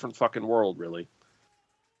whole different fucking world, really.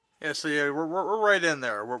 Yeah, so yeah, we're right in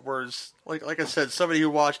there. We're like I said, somebody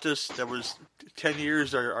who watched this that was 10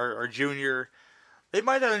 years our junior, they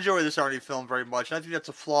might not enjoy this Arnie film very much. And I think that's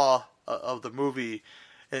a flaw of the movie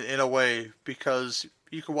in a way, because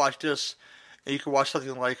you can watch this and you can watch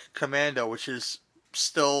something like Commando, which is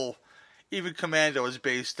still, even Commando is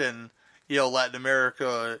based in, you know, Latin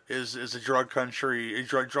America is a drug country,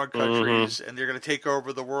 drug countries, and they're going to take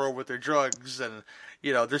over the world with their drugs, and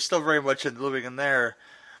you know they're still very much living in there,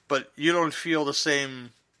 but you don't feel the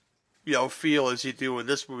same, you know, feel as you do in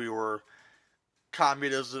this movie where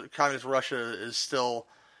communist Russia is still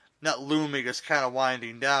not looming, it's kind of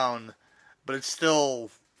winding down, but it's still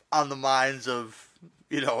on the minds of,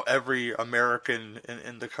 you know, every American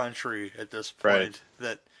in the country at this point, right,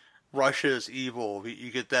 that Russia is evil.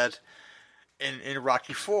 You get that in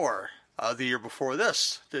Rocky IV, the year before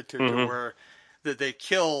this, to where that they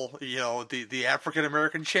kill, you know, the African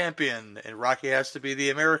American champion, and Rocky has to be the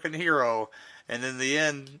American hero, and in the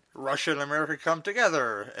end, Russia and America come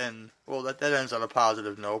together, and well, that ends on a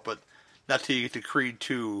positive note, but not till you get to Creed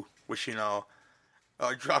II, which, you know.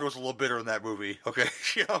 Drago's a little bitter in that movie. Okay,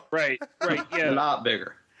 you know? Right, yeah, a lot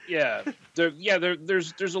bigger. Yeah,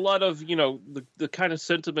 there's a lot of, you know, the kind of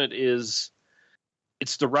sentiment is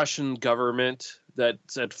it's the Russian government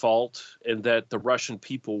that's at fault, and that the Russian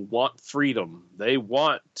people want freedom. They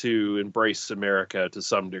want to embrace America to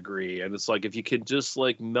some degree, and it's like if you could just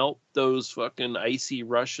like melt those fucking icy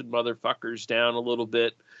Russian motherfuckers down a little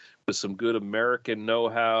bit with some good American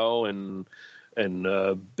know-how and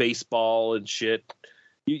baseball and shit,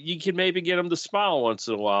 you can maybe get them to smile once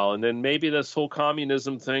in a while, and then maybe this whole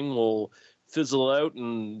communism thing will fizzle out,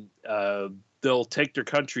 and they'll take their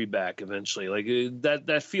country back eventually. Like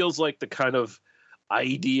that feels like the kind of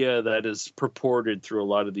idea that is purported through a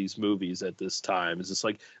lot of these movies at this time. Is it's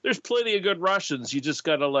like there's plenty of good Russians. You just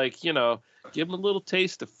gotta, like, you know, give them a little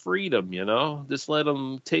taste of freedom. You know, just let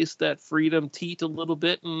them taste that freedom teat a little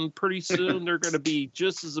bit, and pretty soon they're gonna be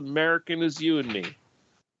just as American as you and me.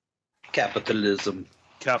 Capitalism.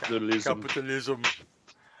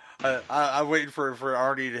 I'm waiting for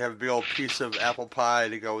Arnie to have a big old piece of apple pie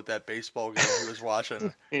to go with that baseball game he was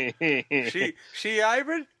watching. she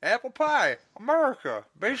Ivan, apple pie, America,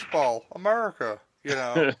 baseball, America. You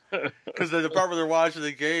know, because the part where they're watching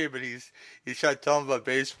the game and he's trying to tell them about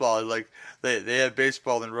baseball. Like they had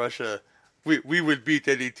baseball in Russia. We would beat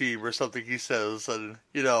any team or something. He says, and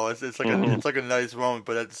you know, it's like it's like a nice moment,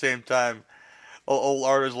 but at the same time. Old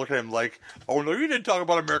Arnold's looking at him like, "Oh no, you didn't talk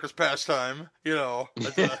about America's pastime." You know,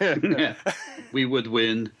 we would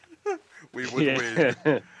win. We would win.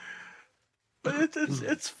 But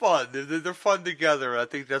it's fun. They're fun together. I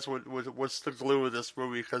think that's what's the glue of this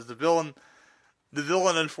movie because the villain,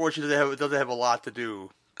 unfortunately, doesn't have a lot to do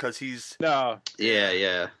because he's yeah.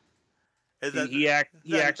 He acts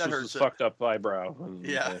with his fucked up eyebrow.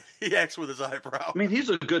 He acts with his eyebrow. I mean, he's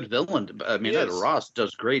a good villain. I mean, Ed Ross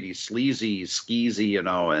does great. He's sleazy, he's skeezy, you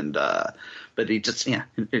know, and but he just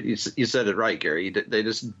you said it right, Gary. They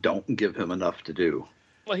just don't give him enough to do.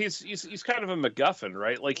 Well, he's kind of a MacGuffin,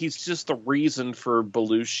 right? Like he's just the reason for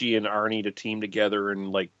Belushi and Arnie to team together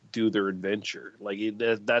and like do their adventure. Like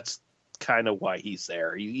that's kind of why he's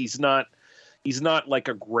there. He's not like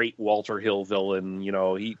a great Walter Hill villain, you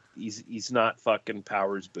know. He's not fucking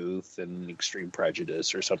Powers Booth and Extreme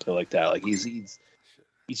Prejudice or something like that. Like he's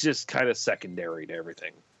just kind of secondary to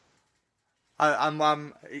everything.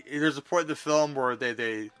 There's a point in the film where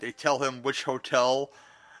they tell him which hotel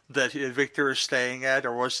that Victor is staying at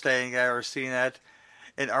or was staying at or seen at,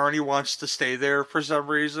 and Arnie wants to stay there for some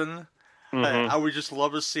reason. I would just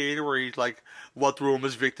love a scene where he's like, what room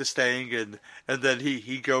is Victor staying in? And then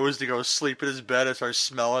he goes to go sleep in his bed and starts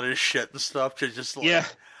smelling his shit and stuff. To just like,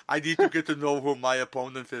 I need to get to know who my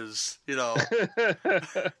opponent is, you know.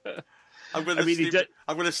 I'm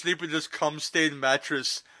gonna sleep in this cum-stained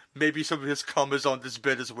mattress. Maybe some of his cum is on this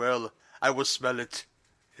bed as well. I will smell it.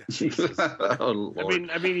 Oh Lord.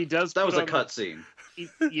 I mean, he does. That was a cutscene.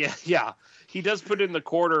 Yeah. He does put in the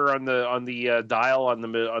quarter on the dial on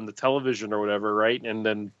the television or whatever, right? And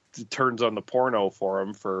then it turns on the porno for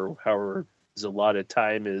him for however his allotted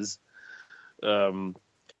time is.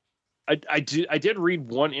 I did read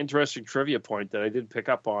one interesting trivia point that I did pick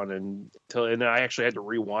up on, and I actually had to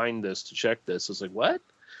rewind this to check this. I was like, what?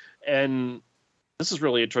 And this is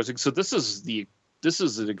really interesting. So this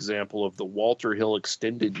is an example of the Walter Hill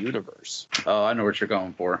extended universe. Oh, I know what you're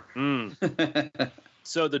going for.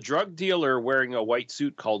 So the drug dealer wearing a white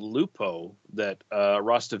suit called Lupo that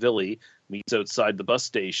Rostavilli meets outside the bus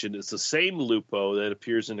station is the same Lupo that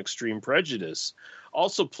appears in Extreme Prejudice,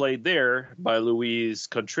 also played there by Luis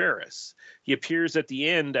Contreras. He appears at the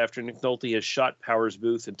end after Nick Nolte has shot Powers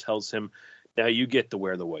Booth and tells him, now you get to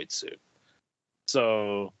wear the white suit.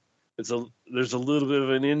 So there's a little bit of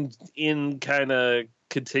an in kind of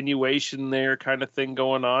continuation there kind of thing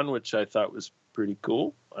going on, which I thought was pretty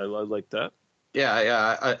cool. I like that.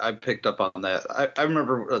 Yeah, I picked up on that. I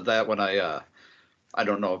remember that when I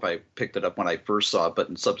don't know if I picked it up when I first saw it, but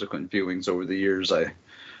in subsequent viewings over the years, I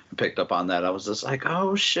picked up on that. I was just like,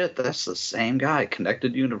 oh shit, that's the same guy.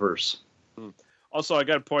 Connected universe. Also, I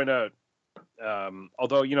got to point out,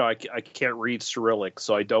 although you know I can't read Cyrillic,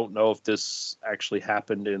 so I don't know if this actually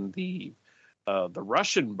happened in the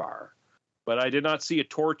Russian bar, but I did not see a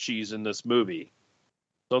Torchy's in this movie.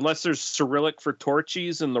 So unless there's Cyrillic for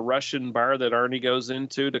Torchy's in the Russian bar that Arnie goes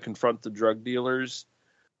into to confront the drug dealers,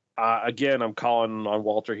 again, I'm calling on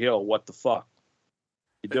Walter Hill. What the fuck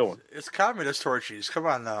you doing? It's communist Torchy's. Come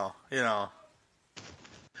on now, you know.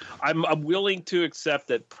 I'm willing to accept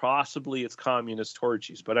that possibly it's communist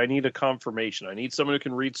Torchy's, but I need a confirmation. I need someone who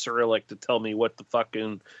can read Cyrillic to tell me what the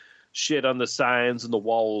fucking shit on the signs and the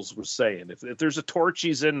walls were saying. If there's a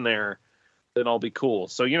Torchy's in there, then I'll be cool.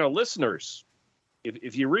 So, you know, listeners,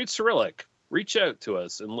 if you read Cyrillic, reach out to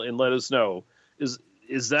us and let us know.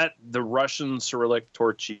 Is that the Russian Cyrillic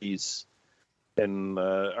Torchy's? And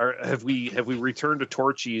have we returned to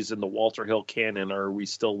Torchy's in the Walter Hill canon, or are we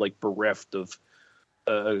still like bereft of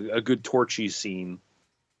a good Torchy's scene?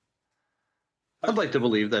 I'd like to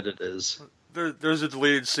believe that it is. There's a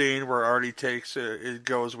deleted scene where Artie it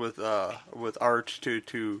goes with Art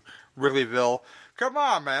to Wrigleyville. Come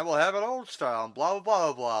on, man, we'll have it old style, and blah,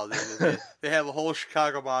 blah, blah, blah. They have a whole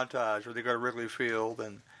Chicago montage where they go to Wrigley Field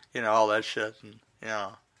and, you know, all that shit. And, you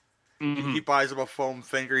know, he buys him a foam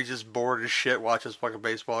finger. He's just bored as shit, watches fucking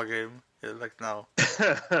baseball game. He's like, no.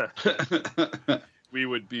 We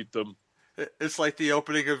would beat them. It's like the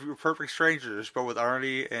opening of Perfect Strangers, but with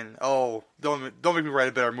Arnie and don't make me write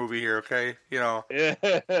a better movie here, okay? You know,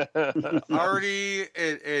 Arnie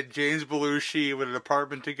and James Belushi with an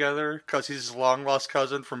apartment together because he's his long lost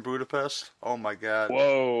cousin from Budapest. Oh my god!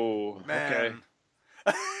 Whoa, man,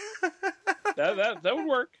 okay. that would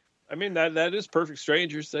work. I mean, that is Perfect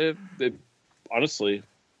Strangers. They honestly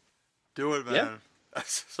do it, man. Yeah.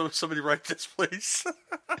 Somebody write this, please.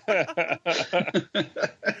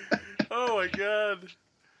 Oh my god.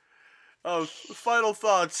 Oh, final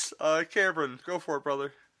thoughts, Cameron. Go for it,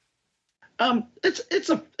 brother.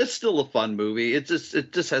 It's still a fun movie. It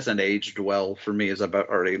just hasn't aged well for me, as I've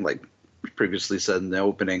already like previously said in the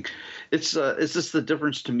opening. It's just the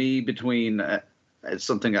difference to me between it's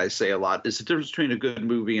something I say a lot. It's the difference between a good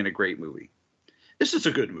movie and a great movie. It's just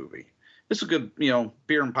a good movie. It's a good,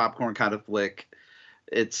 beer and popcorn kind of flick.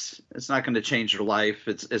 It's not going to change your life.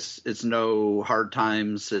 It's no Hard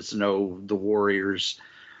Times. It's no The Warriors,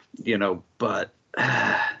 but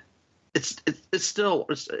it's still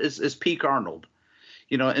peak Arnold,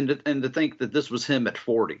 and to think that this was him at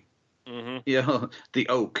 40, the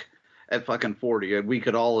Oak at fucking 40. We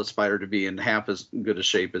could all aspire to be in half as good a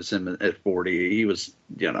shape as him at 40. He was,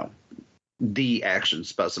 the action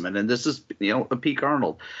specimen, and this is, a peak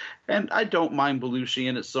Arnold. And I don't mind Belushi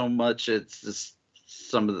in it so much. It's just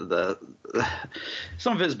some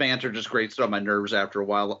of his banter just grates on my nerves after a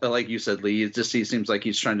while. Like you said, Lee, he seems like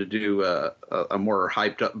he's trying to do a more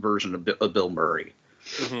hyped up version of Bill Murray.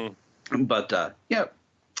 Mm-hmm. But yeah,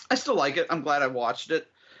 I still like it. I'm glad I watched it.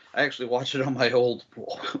 I actually watched it on my old,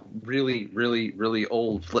 really, really, really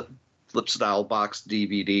old flip style box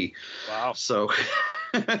DVD. Wow. So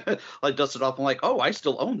I dusted off. I'm like, oh, I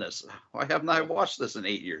still own this. Why haven't I watched this in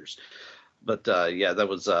 8 years? But yeah, that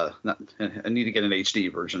was I need to get an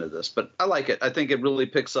HD version of this. But I like it. I think it really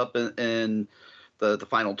picks up in the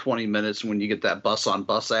final 20 minutes when you get that bus on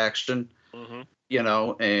bus action.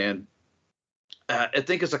 Mm-hmm. And I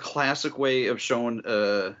think it's a classic way of showing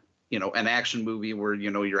an action movie where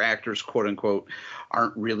your actors, quote unquote,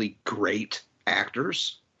 aren't really great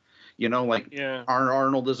actors.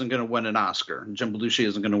 Arnold isn't going to win an Oscar. Jim Belushi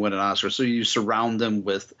isn't going to win an Oscar. So you surround them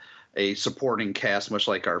with a supporting cast, much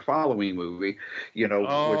like our following movie,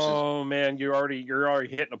 man, you're already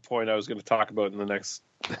hitting a point I was going to talk about in our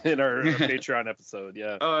Patreon episode.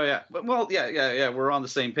 Yeah. Oh yeah. Yeah. We're on the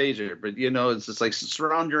same page here, but it's just like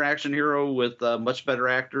surround your action hero with much better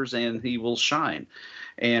actors and he will shine.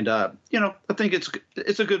 And I think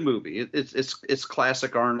it's a good movie. It's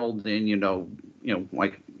classic Arnold, and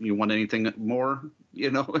like you want anything more,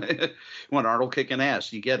 you want Arnold kicking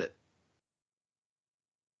ass, you get it.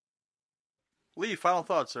 Lee, final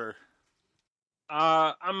thoughts, sir.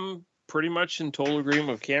 I'm pretty much in total agreement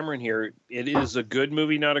with Cameron here. It is a good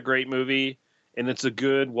movie, not a great movie, and it's a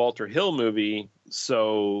good Walter Hill movie.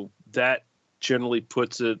 So that generally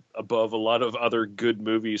puts it above a lot of other good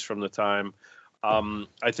movies from the time.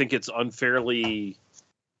 I think it's unfairly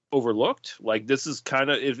overlooked. Like, this is kind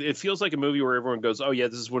of, it feels like a movie where everyone goes, oh yeah,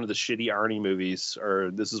 this is one of the shitty Arnie movies,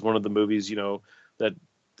 or this is one of the movies, that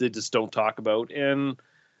they just don't talk about. And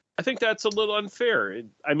I think that's a little unfair.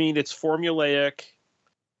 It's formulaic.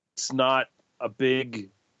 It's not a big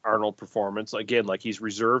Arnold performance. Again, like, he's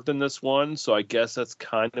reserved in this one, so I guess that's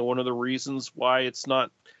kind of one of the reasons why it's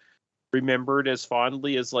not remembered as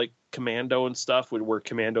fondly as like Commando and stuff, where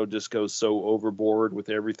Commando just goes so overboard with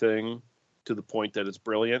everything to the point that it's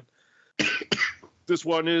brilliant. This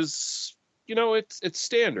one is, it's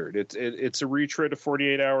standard. It's a retread of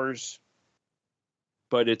 48 Hours,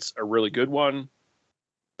 but it's a really good one.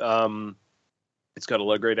 It's got a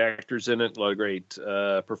lot of great actors in it, a lot of great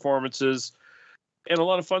performances, and a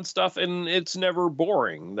lot of fun stuff. And it's never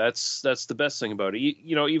boring. That's the best thing about it.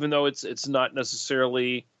 Even though it's not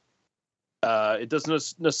necessarily, it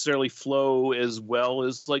doesn't necessarily flow as well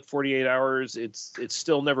as like 48 Hours. It's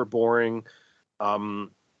still never boring. And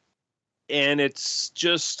it's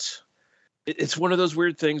just, it's one of those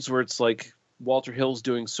weird things where it's like Walter Hill's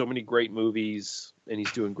doing so many great movies, and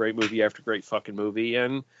he's doing great movie after great fucking movie,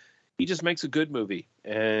 and he just makes a good movie.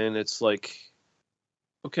 And it's like,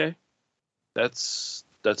 okay, that's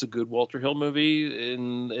a good Walter Hill movie,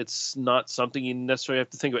 and it's not something you necessarily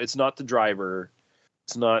have to think about. It's not The Driver,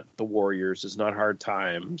 it's not The Warriors, it's not Hard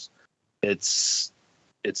Times. It's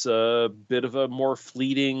a bit of a more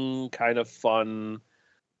fleeting kind of fun,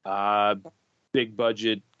 big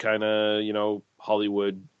budget kind of,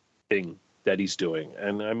 Hollywood thing that he's doing.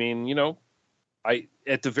 And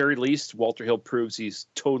at the very least, Walter Hill proves he's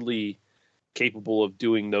totally capable of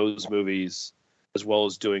doing those movies as well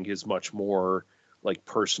as doing his much more like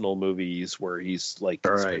personal movies where he's like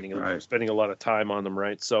spending a lot of time on them.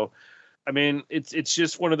 Right. So, it's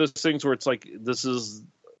just one of those things where it's like, this is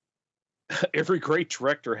every great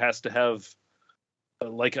director has to have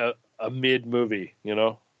like a mid movie,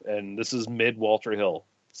 and this is mid Walter Hill.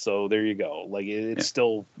 So there you go. Like it's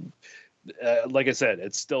still, like I said,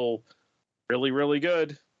 it's still really, really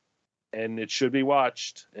good. and it should be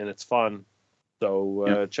watched, and it's fun.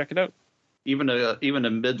 So check it out. Even a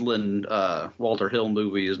Midland Walter Hill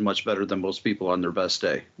movie is much better than most people on their best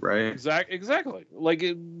day, right? Exactly. Like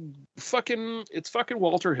it's fucking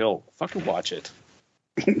Walter Hill. Fucking watch it.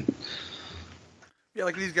 Yeah,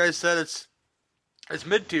 like these guys said, it's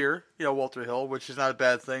mid-tier, Walter Hill, which is not a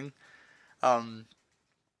bad thing. I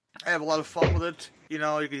have a lot of fun with it. You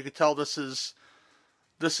can tell this is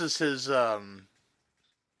his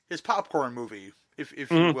popcorn movie,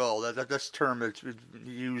 if you will. That's a term that's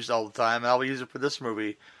used all the time. I'll use it for this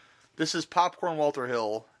movie. This is popcorn Walter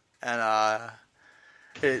Hill, and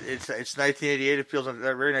it's 1988. It feels like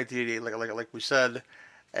very 1988, like we said,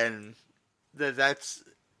 and that's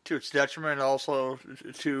to its detriment, and also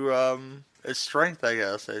to its strength, I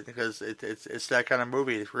guess, because it's that kind of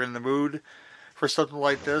movie. If you're in the mood for something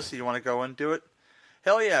like this, you want to go into it,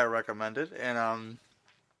 hell yeah, I recommend it. And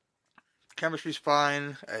chemistry's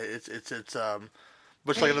fine. It's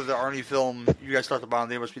much like another Arnie film you guys talked about.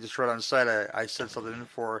 They Must Be Destroyed on Sight. I said something in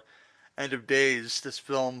for End of Days. This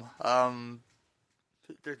film, the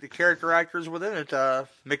character actors within it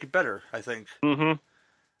make it better, I think. Mm-hmm.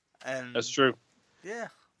 And that's true. Yeah,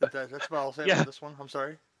 that's what I'll say about this one. I'm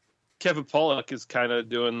sorry. Kevin Pollak is kind of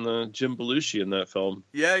doing the Jim Belushi in that film.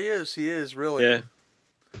 Yeah, he is. He is, really.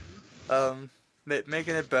 Yeah.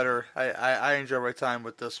 Making it better. I enjoy my time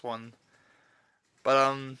with this one.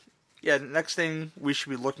 But, next thing we should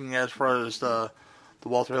be looking at as far as the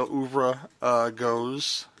Walter Hill oeuvre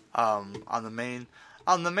goes, on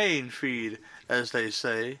the main feed, as they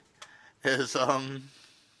say, is,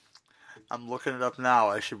 I'm looking it up now.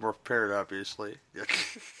 I should be more prepared, obviously.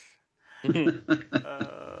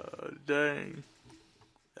 Dang.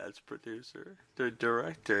 That's producer. The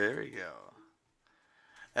director. There we go.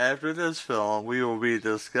 After this film, we will be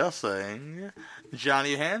discussing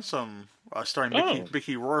Johnny Handsome, starring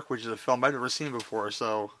Mickey Rourke, which is a film I've never seen before.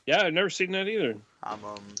 So yeah, I've never seen that either.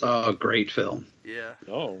 Great film. Yeah.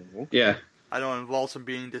 Oh. Yeah. I know it involves him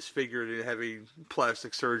being disfigured and having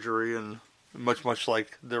plastic surgery, and much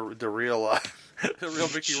like the real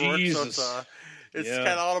Mickey Rourke. So it's kind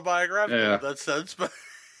of autobiographical in that sense, but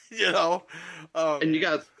and you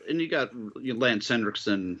got Lance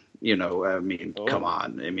Henriksen. Come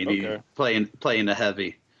on. I mean, he's playing a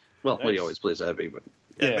heavy. Well, he always plays a heavy, but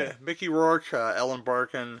Mickey Rourke, Ellen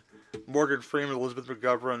Barkin, Morgan Freeman, Elizabeth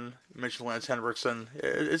McGovern, mentioned Lance Henriksen.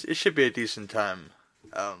 It should be a decent time.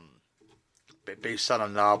 Based on a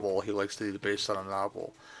novel, he likes to do based on a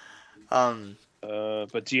novel.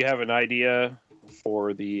 But do you have an idea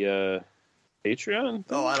for the Patreon?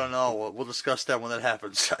 Oh, I don't know. We'll discuss that when that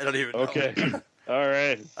happens. I don't even know. Okay. All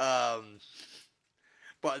right.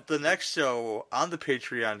 But the next show on the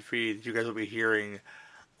Patreon feed you guys will be hearing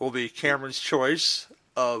will be Cameron's choice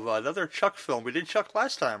of another Chuck film. We did Chuck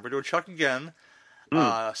last time. We're doing Chuck again.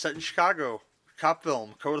 Set in Chicago. Cop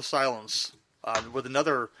film, Code of Silence. With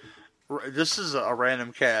another... This is a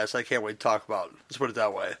random cast I can't wait to talk about. Let's put it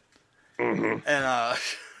that way. Mm-hmm. And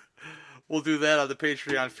we'll do that on the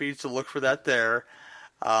Patreon feed, so look for that there.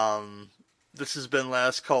 This has been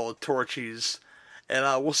Last Call of Torchies, and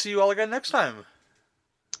we'll see you all again next time.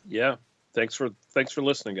 Yeah. Thanks for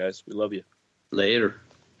listening, guys. We love you. Later.